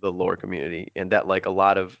like the lore community, and that like a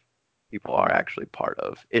lot of people are actually part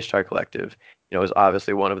of. Ishtar Collective, you know, is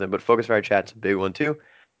obviously one of them, but Focus Fire Chat's a big one too.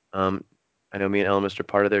 Um, I know me and Elmist are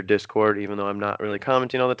part of their Discord, even though I'm not really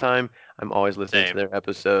commenting all the time. I'm always listening to Same. their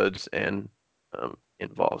episodes and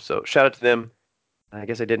involved. So shout out to them. I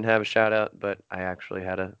guess I didn't have a shout out, but I actually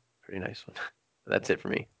had a pretty nice one. That's it for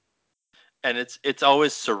me. And it's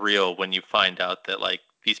always surreal when you find out that like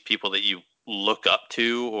these people that you look up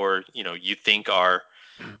to or you think are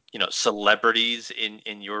celebrities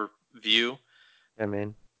in your view Yeah,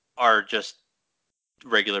 man. are just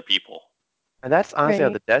regular people. And that's honestly how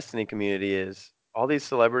Right. the Destiny community is. All these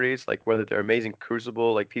celebrities, like whether they're amazing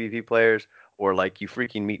Crucible, like PvP players, or like you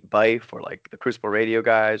freaking meet Bife, or like the Crucible Radio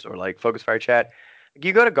guys, or like Focus Fire Chat. Like,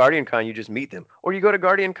 you go to Guardian Con, you just meet them. Or you go to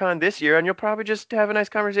Guardian Con this year, and you'll probably just have a nice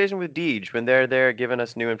conversation with Deej when they're there giving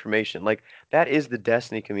us new information. Like, that is the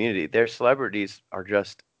Destiny community. Their celebrities are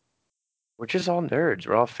just, we're just all nerds.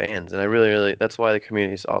 We're all fans. And I really, really, that's why the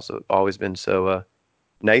community's also always been so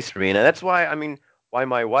nice for me. And that's why, I mean, why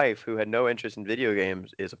my wife, who had no interest in video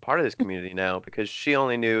games, is a part of this community now because she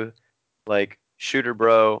only knew like shooter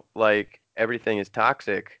bro, like everything is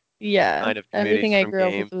toxic Yeah. kind of Everything communities I from grew up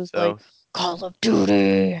with games. was like So, Call of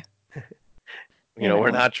Duty, you you know,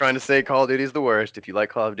 we're know. not trying to say Call of Duty is the worst. If you like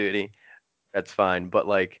Call of Duty, that's fine. But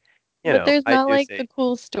like, you But know, there's I not do like say the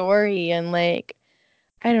cool story and like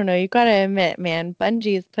I don't know, you gotta admit, man,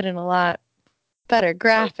 Bungie's put in a lot better Oh,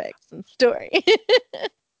 graphics and story.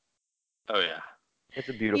 oh yeah. it's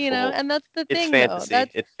a You know, beautiful, and that's the it's thing though. fantasy.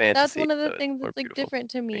 That's It's that's fantasy. one of the So it's things more that's like beautiful different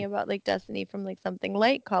to to me me. about like Destiny from like something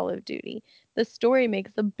like Call of Duty. The story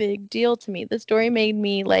makes a big deal to me. The story made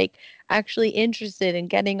me like actually interested in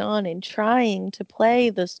getting on and trying to play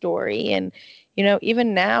the story. And you know,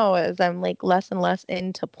 even now as I'm like less and less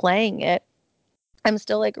into playing it, I'm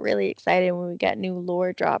still like really excited when we get new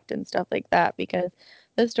lore dropped and stuff like that because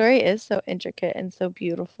the story is so intricate and so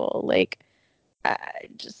beautiful. Like I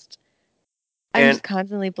just I'm And just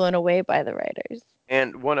constantly blown away by the writers.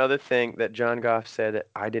 and one other thing that John Goff said that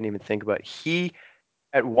I didn't even think about, he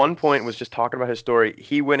at one point was just talking about his story.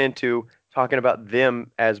 He went into talking about them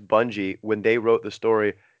as Bungie when they wrote the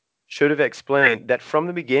story. Should have explained that from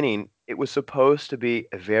the beginning, it was supposed to be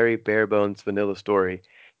a very bare bones vanilla story.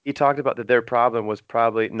 He talked about that their problem was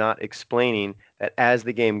probably not explaining that as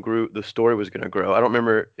the game grew, the story was going to grow. I don't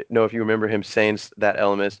know if you remember him saying that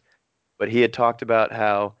element, but he had talked about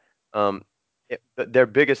how um, their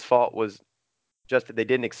biggest fault was just that they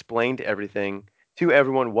didn't explain to everyone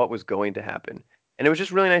what was going to happen. And it was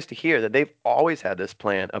just really nice to hear that they've always had this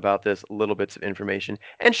plan about this little bits of information.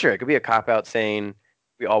 And sure, it could be a cop out saying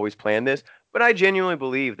we always planned this, but I genuinely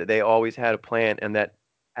believe that they always had a plan and that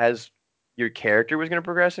as your character was going to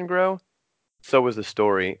progress and grow, so was the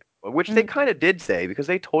story, which they Mhm. kind of did say because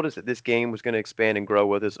they told us that this game was going to expand and grow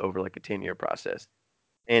with us over like a 10-year process.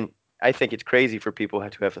 And I think it's crazy for people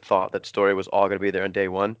to have thought that story was all going to be there on day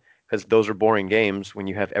one because those are boring games when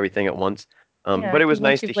you have everything at once. Yeah, But it 'cause was once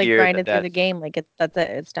nice to you've like hear that grinded through the that's game, like that's it,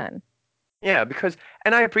 it's done. yeah, because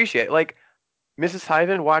and I appreciate like Mrs.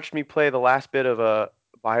 Hyven watched me play the last bit of a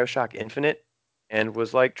BioShock Infinite and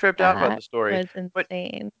was like tripped out about the That story. was But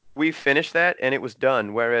insane. we finished that and it was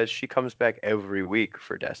done. Whereas she comes back every week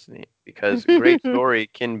for Destiny because great story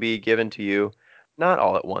can be given to you not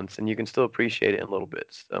all at once, and you can still appreciate it in little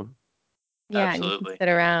bits. So Yeah, and you can Absolutely. sit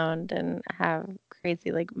around and have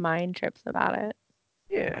crazy like mind trips about it.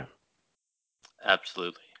 yeah.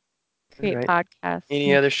 Absolutely. All Great right. podcast.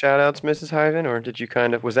 Any other shout outs, Mrs. Hyven, or did you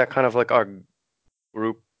kind of was that kind of like our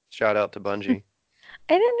group shout out to Bungie?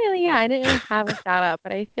 I didn't really have a shout out,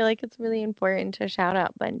 but I feel like it's really important to shout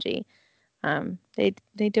out Bungie.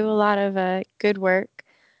 They do a lot of good work.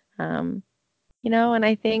 Um, and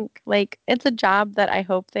I think like it's a job that I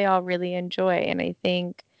hope they all really enjoy, and I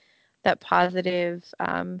think that positive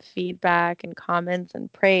feedback and comments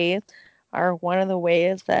and praise are one of the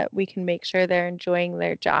ways that we can make sure they're enjoying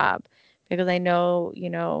their job. Because I know,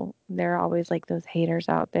 there are always like those haters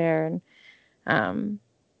out there, and um,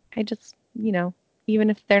 I just, even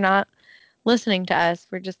if they're not listening to us,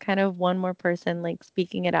 we're just kind of one more person like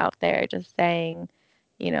speaking it out there, just saying,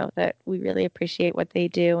 that we really appreciate what they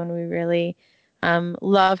do and we really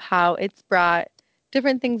love how it's brought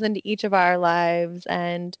different things into each of our lives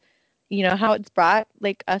and, how it's brought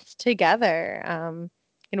like us together.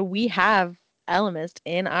 We have Elemist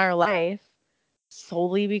in our life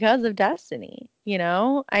solely because of Destiny,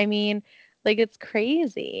 I mean, like it's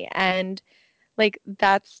crazy. And like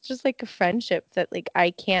that's just like a friendship that like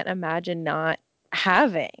I can't imagine not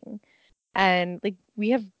having. And like we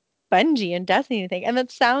have Bungie and Destiny to thank. And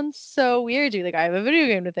that sounds so weird, dude. Like I have a video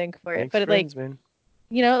game to thank for it. Thanks, But it, like, friends,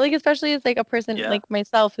 man. like especially as like a person Yeah. like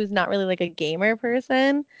myself who's not really like a gamer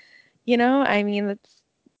person, I mean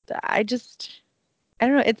I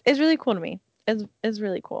don't know, it's really cool to me. It's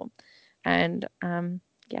really cool. And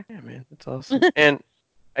yeah. Yeah, man, that's awesome. And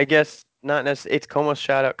I guess not necessarily, it's Como's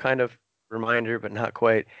shout out kind of reminder, but not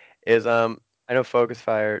quite, is I know Focus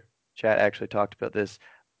Fire chat actually talked about this,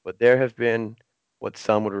 but there have been what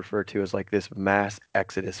some would refer to as like this mass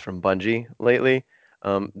exodus from Bungie lately.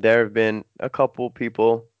 There have been a couple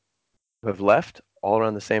people who have left all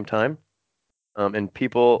around the same time. And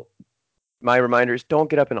people, my reminder is don't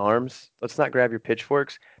get up in arms. Let's not grab your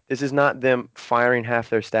pitchforks. This is not them firing half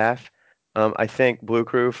their staff. I think Blue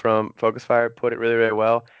Crew from Focus Fire put it really, really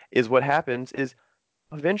well. Is what happens is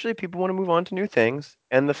eventually people want to move on to new things,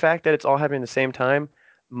 and the fact that it's all happening at the same time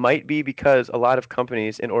might be because a lot of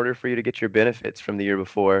companies, in order for you to get your benefits from the year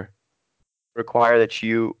before, require that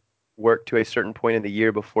you work to a certain point in the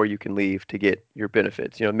year before you can leave to get your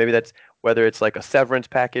benefits. Maybe that's whether it's like a severance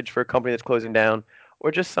package for a company that's closing down or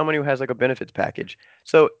just someone who has like a benefits package.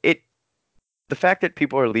 So the fact that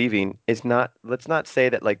people are leaving is not, let's not say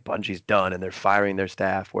that like Bungie's done and they're firing their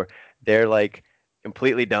staff or they're like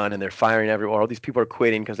completely done and they're firing everyone or all these people are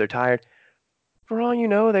quitting because they're tired. For all you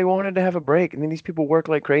know, they wanted to have a break. I mean, these people work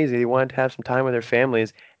like crazy. They wanted to have some time with their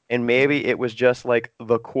families, and maybe it was just like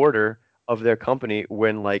the quarter of their company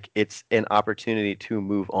when like it's an opportunity to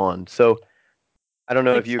move on. So I don't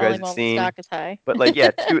know Like if you guys selling have while the seen, stock is high. but like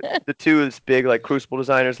yeah, the two is big like Crucible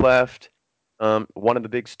designers left. One of the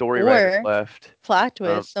big story writers Or left. plot Um,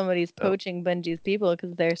 twist, somebody's so poaching Bungie's people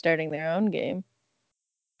because they're starting their own game.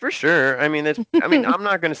 for sure. I mean, I'm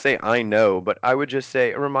not going to say I know, but I would just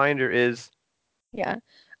say a reminder is Yeah.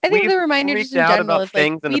 I think we've the reminder just freaked in out general about is like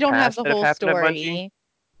things in the we don't have past the that have whole happened at Bungie. story.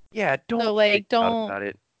 Yeah, So don't freak like out don't about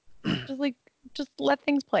it. just like just let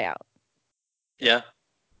things play out. Yeah.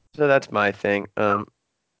 So that's my thing. Don't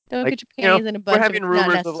Like, get your panties in a we're bunch if having it's not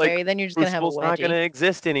rumors of like necessary. Then you're just gonna have a Crucible's not going wedgie. to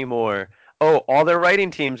exist anymore. Oh, all their writing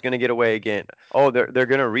team's going to get away again. Oh, they're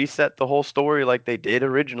going to reset the whole story like they did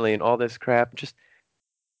originally and all this crap. Just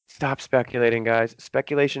stop speculating, guys.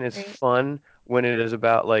 Speculation is Right. fun when it is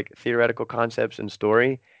about like theoretical concepts and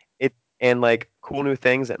story. It and like cool new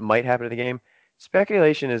things that might happen in the game.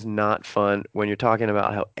 Speculation is not fun when you're talking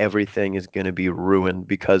about how everything is going to be ruined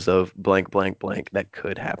because of blank, blank, blank that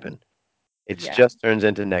could happen. It Yeah. just turns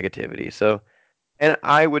into negativity. So, and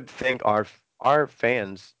I would think our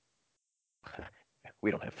fans, we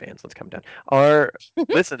don't have fans. Let's come down. Our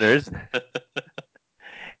listeners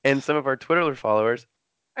and some of our Twitter followers,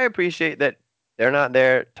 I appreciate that they're not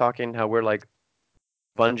there talking how we're like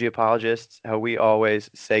Bungie apologists, how we always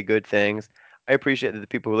say good things. I appreciate that the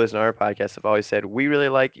people who listen to our podcast have always said we really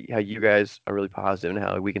like how you guys are really positive and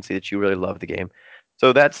how we can see that you really love the game.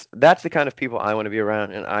 So that's the kind of people I want to be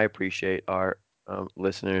around, and I appreciate our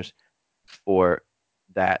listeners for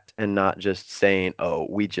that, and not just saying, "Oh,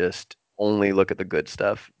 we just only look at the good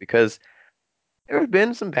stuff," because There have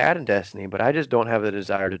been some bad in Destiny, but I just don't have the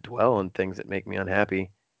desire to dwell on things that make me unhappy.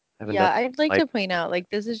 I have Yeah, enough I'd like life. to point out, like,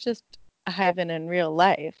 this is just Heaven in real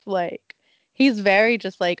life. Like, he's very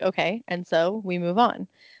just like, okay, and so we move on.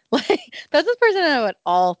 Like, that's his personality about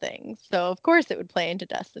all things. So, of course, it would play into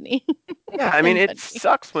Destiny Yeah, I mean, and it Bungie.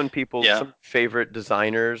 sucks when people, Yeah. some favorite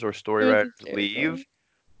designers or story It was writers hysterical. leave,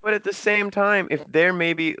 but at the same time, if they're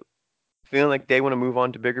maybe feeling like they want to move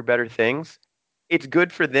on to bigger, better things, it's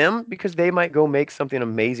good for them because they might go make something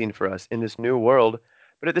amazing for us in this new world.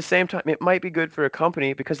 But at the same time, it might be good for a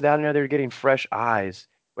company because now they're getting fresh eyes.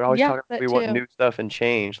 We're always Yeah, talking about that we want too. new stuff and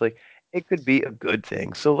change. Like it could be a good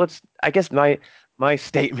thing. So I guess my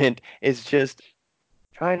statement is just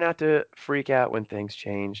try not to freak out when things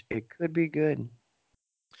change. It could be good.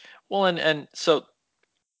 Well, and so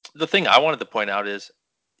the thing I wanted to point out is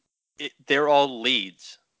they're all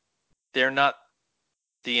leads. They're not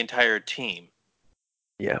the entire team.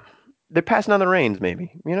 Yeah. They're passing on the reins,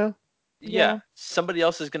 maybe, you know? Yeah, Yeah. somebody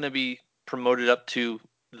else is going to be promoted up to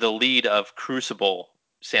the lead of Crucible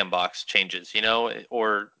sandbox changes,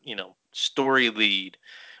 or story lead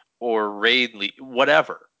or raid lead,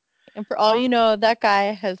 whatever. And for all you know, that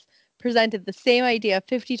guy has presented the same idea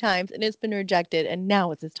 50 times and it's been rejected, and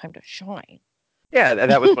now it's his time to shine. Yeah,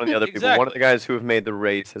 that was one of the other people. One of the Exactly. guys who have made the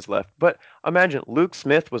raids has left. But imagine Luke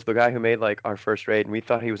Smith was the guy who made like our first raid, and we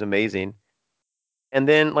thought he was amazing. And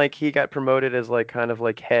then like he got promoted as like kind of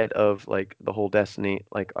like head of like the whole Destiny,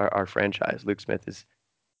 like our franchise. Luke Smith is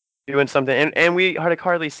doing something, and we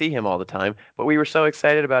hardly see him all the time. But we were so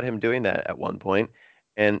excited about him doing that at one point,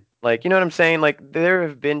 and like you know what I'm saying? Like there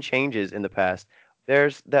have been changes in the past.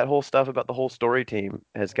 There's that whole stuff about the whole story team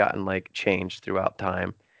has gotten like changed throughout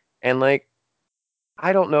time, and like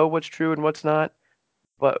I don't know what's true and what's not,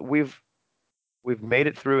 but we've made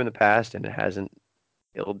it through in the past and it hasn't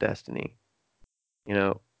killed Destiny. You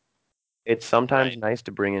know, it's sometimes Right. nice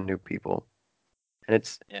to bring in new people. And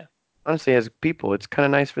it's Yeah. honestly as people, it's kind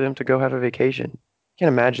of nice for them to go have a vacation. Can't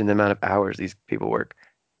imagine the amount of hours these people work.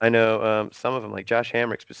 I know some of them, like Josh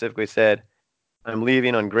Hamrick specifically said, I'm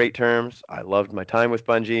leaving on great terms. I loved my time with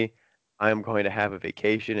Bungie. I'm going to have a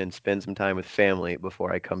vacation and spend some time with family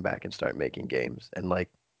before I come back and start making games. And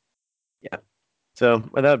like, yeah, so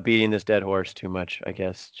without beating this dead horse too much, I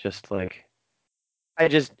guess just like I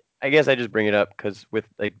guess I just bring it up because with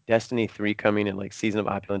like Destiny 3 coming and like Season of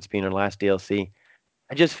Opulence being our last DLC,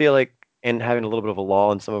 I just feel like and having a little bit of a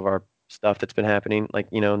lull in some of our stuff that's been happening, like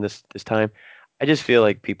in this time, I just feel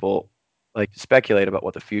like people like speculate about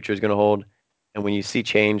what the future is going to hold, and when you see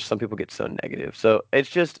change, some people get so negative. So it's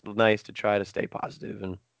just nice to try to stay positive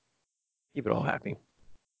and keep it all happy.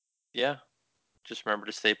 Yeah. Just remember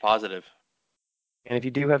to stay positive. And if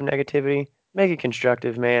you do have negativity, make it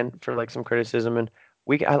constructive, man, for like some criticism. And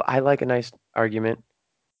I like a nice argument,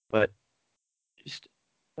 but just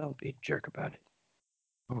don't be a jerk about it.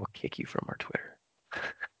 Or we'll kick you from our Twitter.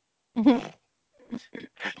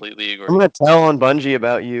 Completely I'm agree. gonna tell on Bungie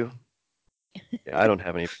about you. Yeah, I don't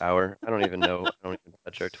have any power. I don't even know. I don't even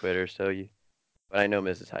touch our Twitter. But I know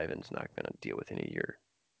Mrs. Hyven's not gonna deal with any of your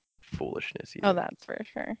foolishness Oh, either. that's for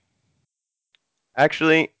sure.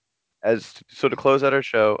 Actually, to close out our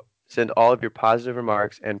show, send all of your positive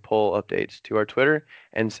remarks and poll updates to our Twitter,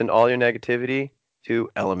 and send all your negativity to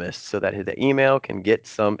Elemist so that the email can get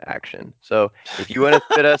some action. So if you want to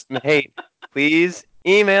spit us some hate, please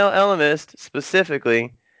email Elemist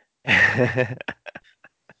specifically And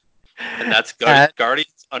that's at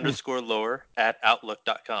guardians_lore at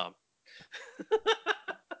outlook.com.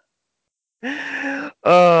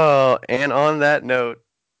 oh, and on that note,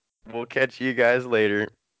 we'll catch you guys later.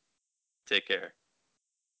 Take care.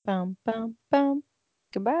 Bum, bum, bum.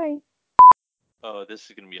 Goodbye. Oh, this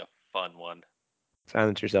is going to be a fun one.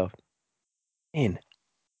 Silence yourself. In.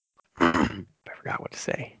 I forgot what to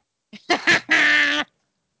say.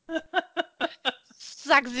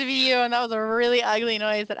 Sucks to be you, and that was a really ugly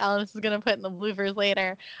noise that Alice is gonna put in the bloopers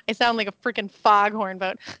later. I sound like a freaking foghorn,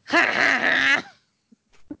 but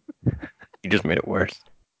You just made it worse.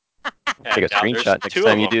 Take And a now there's screenshot next two of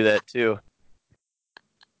time you them. do that too.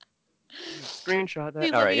 Screenshot that.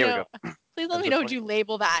 please All let right, me here we know. go. Please let me Episode know. Would 20, you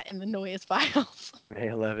label that in the noise files? May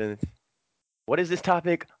 11th. What is this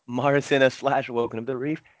topic? Maricina / Woken Up the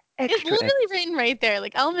Reef. It's Extra, literally extra. written right there.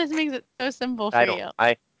 Like Elmas makes it so simple for I don't. you.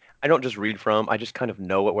 I don't just read from. I just kind of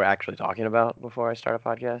know what we're actually talking about before I start a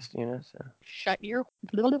podcast. So. Shut your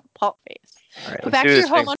little pop face. All right, Go let's back do to your this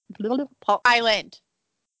home thing. on little pop island.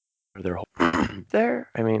 Are there there?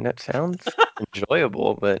 I mean, that sounds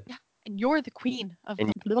enjoyable, but Yeah, and you're the queen of and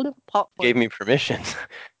the you little pop. gave me permission.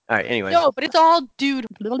 All right. Anyway. No, but it's all dude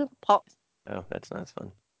little pop. Oh, that's not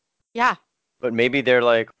fun. Yeah, But maybe they're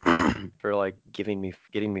like for like getting me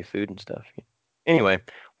food and stuff. Anyway,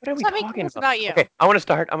 what are we Stop making talking this about? about you. Okay, I want to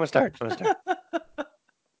start.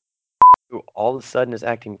 Who all of a sudden is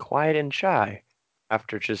acting quiet and shy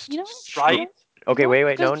after just You know what? Right? Okay, You know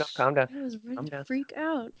wait, what? no, calm down. I was ready Calm to down. freak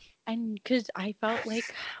out. And because I felt like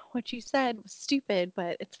what you said was stupid,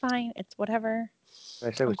 but it's fine. It's whatever. I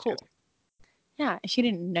said it I'm was cool. stupid. Yeah, if you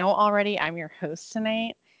didn't know already, I'm your host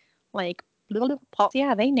tonight. Like,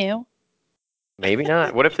 yeah, they knew. Maybe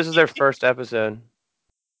not. What if this is their first episode?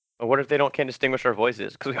 Or what if they can't distinguish our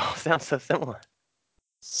voices because we all sound so similar?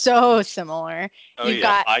 So similar. Oh You've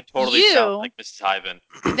yeah, got I totally you, sound like Mrs. Hyven.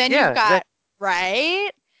 then Yeah, you've got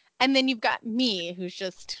right, and then you've got me, who's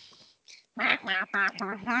just.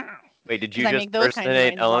 Wait, did 'Cause you I just make those kinds of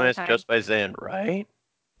impersonate noises all the Elemis time. just by saying right?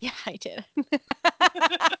 Yeah, I did.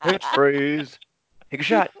 It's freeze. Take a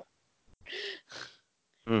shot.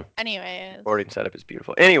 Anyways. Recording setup is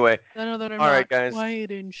beautiful. Anyway, I know that I'm all right, not guys.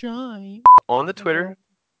 quiet and shy. On the Twitter,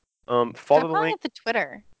 Stop follow the calling link. it the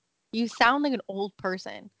Twitter. You sound like an old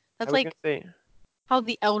person. I That's was like gonna say, how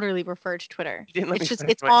the elderly refer to Twitter. you didn't let me It's just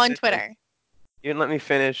finish it's my on sentence. Twitter You didn't let me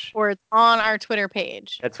finish. or it's on our Twitter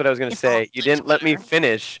page. That's what I was gonna It's on say. You didn't let me Twitter.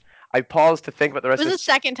 finish. I paused to think about the It rest was of the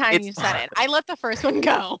second time it's you said it. I let the first one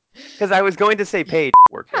go. because I was going to say paid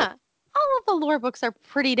work. Yeah. All of the lore books are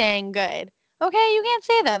pretty dang good. Okay, you can't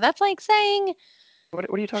say that. That's like saying What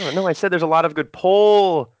are you talking about? No, I said there's a lot of good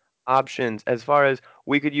poll options as far as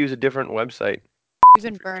we could use a different website. you've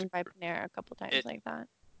been burned by Panera a couple times like that.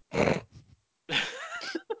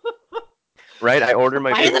 Right? I ordered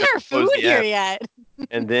my Why food isn't and our closed food the here app. yet?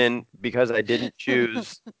 And then because I didn't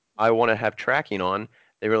choose I want to have tracking on,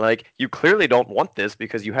 they were like, "You clearly don't want this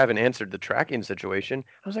because you haven't answered the tracking situation."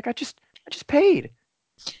 I was like, "I just paid."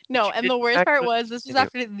 No, You and the didn't worst part actually was this was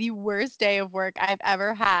continue. after the worst day of work I've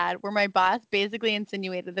ever had, where my boss basically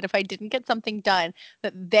insinuated that if I didn't get something done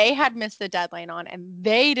that they had missed the deadline on and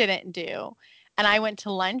they didn't do, and I went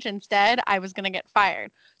to lunch instead, I was gonna get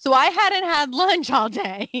fired. So I hadn't had lunch all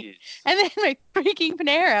day. Jeez. And then my freaking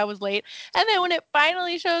Panera was late. And then when it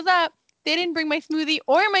finally shows up, they didn't bring my smoothie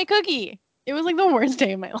or my cookie. It was like the worst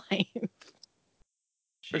day of my life.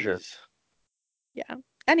 For sure. Jeez. Yeah.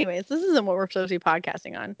 Anyways, this isn't what we're supposed to be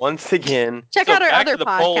podcasting on. Once again, Check So out our back other to the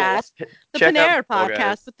poll. podcast, the check out Panera the poll, guys.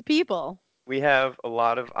 podcast with the people. We have a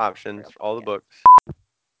lot of options for all the books.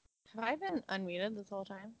 Have I been unmuted this whole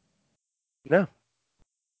time? No.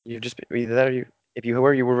 You've just been either that or you if you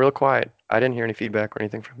were real quiet. I didn't hear any feedback or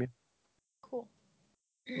anything from you. Cool.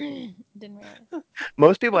 Didn't realize.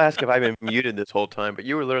 Most people ask if I've been muted this whole time, but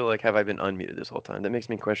you were literally like, "Have I been unmuted this whole time?" That makes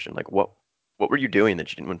me question, like, what were you doing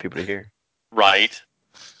that you didn't want people to hear? Right.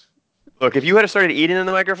 Look, if you had started eating in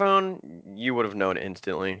the microphone, you would have known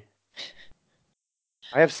instantly.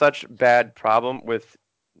 I have such bad problem with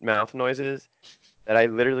mouth noises that I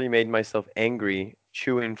literally made myself angry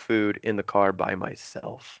chewing food in the car by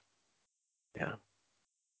myself. Yeah.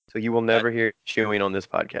 So you will never hear chewing on this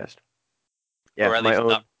podcast. Yeah, Or at my least own.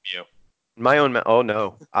 not from you. My own mouth. Oh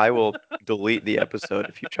no, I will delete the episode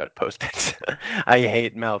if you try to post it. I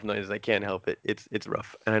hate mouth noises. I can't help it. It's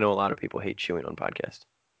rough, and I know a lot of people hate chewing on podcasts.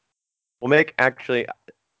 We'll make actually.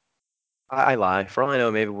 I lie. For all I know,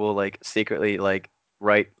 maybe we'll like secretly like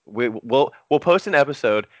write. We'll post an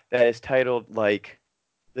episode that is titled like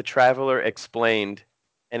 "The Traveler Explained,"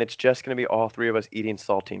 and it's just gonna be all three of us eating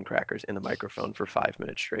saltine crackers in the microphone for 5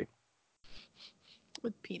 minutes straight.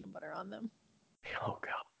 With peanut butter on them. Oh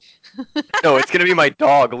god. No, it's gonna be my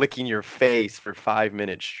dog licking your face for 5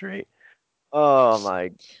 minutes straight. Oh my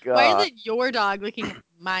god. Why is it your dog licking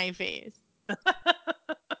my face?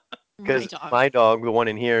 Because my dog, the one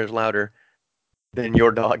in here, is louder than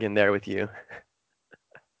your dog in there with you.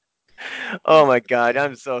 Oh my god,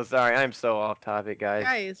 I'm so sorry. I'm so off topic, guys.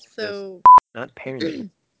 Guys, so Not parenting.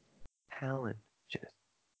 Talent.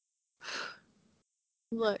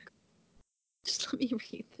 look. Just let me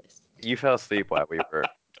read this. You fell asleep while we were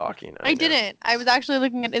talking. I know. didn't. I was actually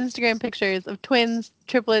looking at Instagram pictures of twins,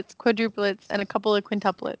 triplets, quadruplets, and a couple of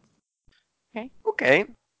quintuplets. Okay.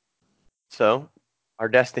 So, our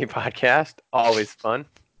Destiny podcast, always fun,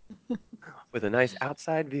 with a nice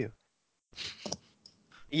outside view.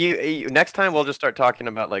 You next time we'll just start talking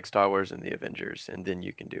about like Star Wars and the Avengers, and then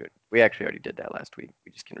you can do it. We actually already did that last week.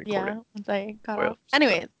 We just can record Yeah, it. once I got Well, off.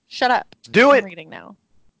 Anyways, shut up. Do I'm it. reading now.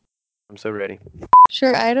 I'm so ready.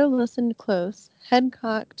 Sure, Ido listened close, head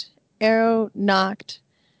cocked, arrow knocked,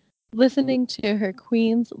 listening to her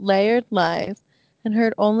queen's layered lies, and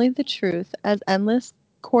heard only the truth as endless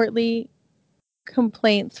courtly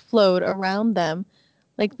complaints flowed around them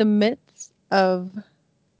like the myths of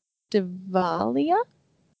Devalia.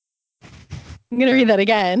 I'm gonna read that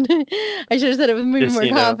again. I should have said it with maybe Just so more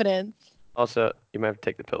you know. confidence. Also, you might have to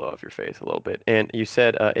take the pillow off your face a little bit. And you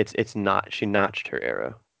said it's not. She notched her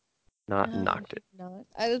arrow, not No, knocked it. she's not.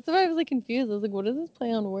 That's why I was like confused. I was like, what is this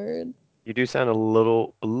play on word? You do sound a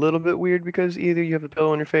little bit weird because either you have the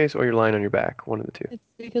pillow on your face or you're lying on your back. One of the two. It's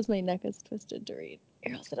because my neck is twisted to read.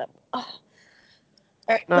 Here, I'll sit up. Oh.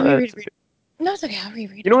 All right, No, let me that's reread. No, it's okay. I'll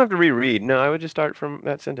reread You it. don't have to reread. No, I would just start from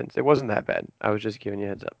that sentence. It wasn't that bad. I was just giving you a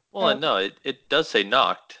heads up. Well, Oh. no, it does say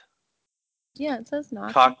knocked. Yeah, it says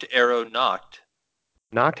knock. Cocked arrow knocked.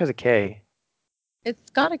 Knocked has a K.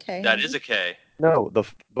 It's got a K. That is a K. No,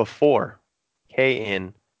 before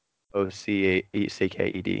KNOCKED.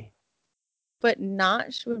 But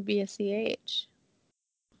notch would be a CH.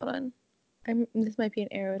 Hold on. This might be an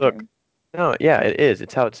arrow Look. term. No, yeah, it is.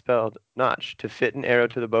 It's how it's spelled. Notch to fit an arrow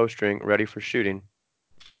to the bowstring, ready for shooting.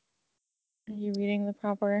 Are you reading the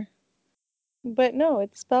proper? But no,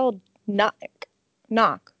 it's spelled knock.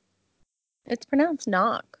 Knock. It's pronounced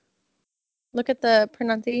knock. Look at the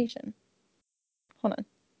pronunciation. Hold on.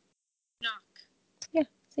 Knock. Yeah,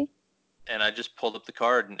 see? And I just pulled up the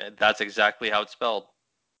card, and that's exactly how it's spelled.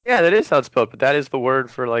 Yeah, that is how it's spelled, but that is the word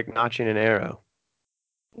for like notching an arrow.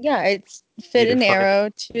 Yeah, it's fit You an define it. arrow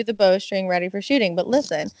to the bowstring ready for shooting. But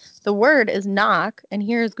listen, the word is knock, and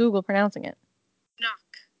here's Google pronouncing it. Knock.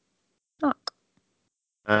 Knock.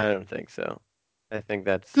 I don't think so. I think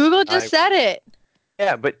that's Google just said it.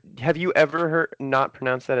 Yeah, but have you ever heard not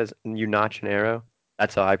pronounce that as you notch an arrow?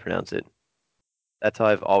 That's how I pronounce it. That's how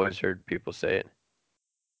I've always heard people say it.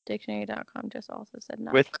 Dictionary.com just also said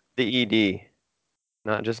knock. With the ED,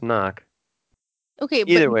 not just knock. Okay,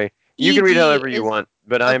 Either but way, you can read however ED you is want,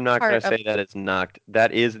 but a I'm not going part to of say that it's knocked.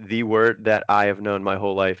 That is the word that I have known my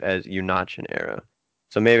whole life as you notch an arrow.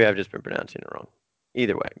 So maybe I've just been pronouncing it wrong.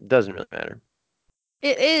 Either way, it doesn't really matter.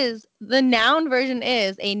 It is the noun version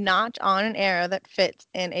is a notch on an arrow that fits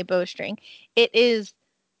in a bowstring. It is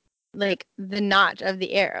like the notch of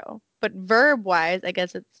the arrow. But verb wise, I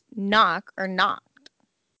guess it's knock or knocked.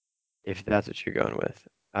 If that's what you're going with,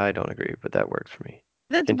 I don't agree, but that works for me.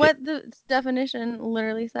 That's Continue. what the definition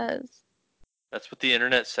literally says. That's what the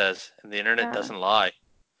internet says, and the internet Yeah. doesn't lie.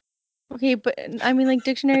 Okay, but I mean, like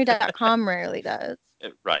dictionary.com rarely does.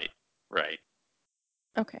 Right, right.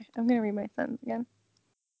 Okay, I'm gonna read my sentence again.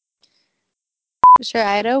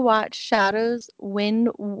 Shiraido watched shadows wind.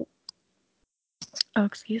 Oh,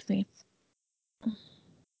 excuse me.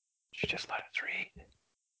 You just let us read.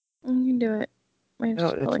 You can do it. I No,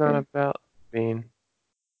 just felt it's like not about being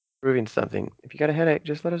proving something. If you got a headache,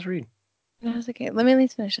 just let us read. No, it's okay. Let me at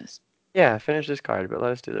least finish this. Yeah, finish this card, but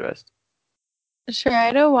let us do the rest.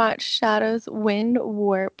 Shiraido watched shadows wind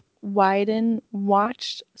warp, widen,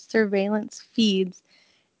 watched surveillance feeds,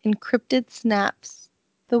 encrypted snaps,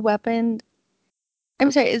 the weapon.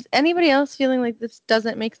 I'm sorry, is anybody else feeling like this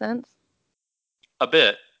doesn't make sense? A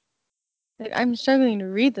bit. Like, I'm struggling to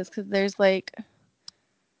read this because there's like,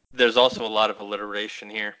 There's also a lot of alliteration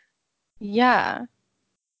here. yeah.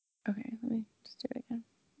 Okay, let me just do it again.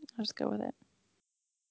 I'll just go with it.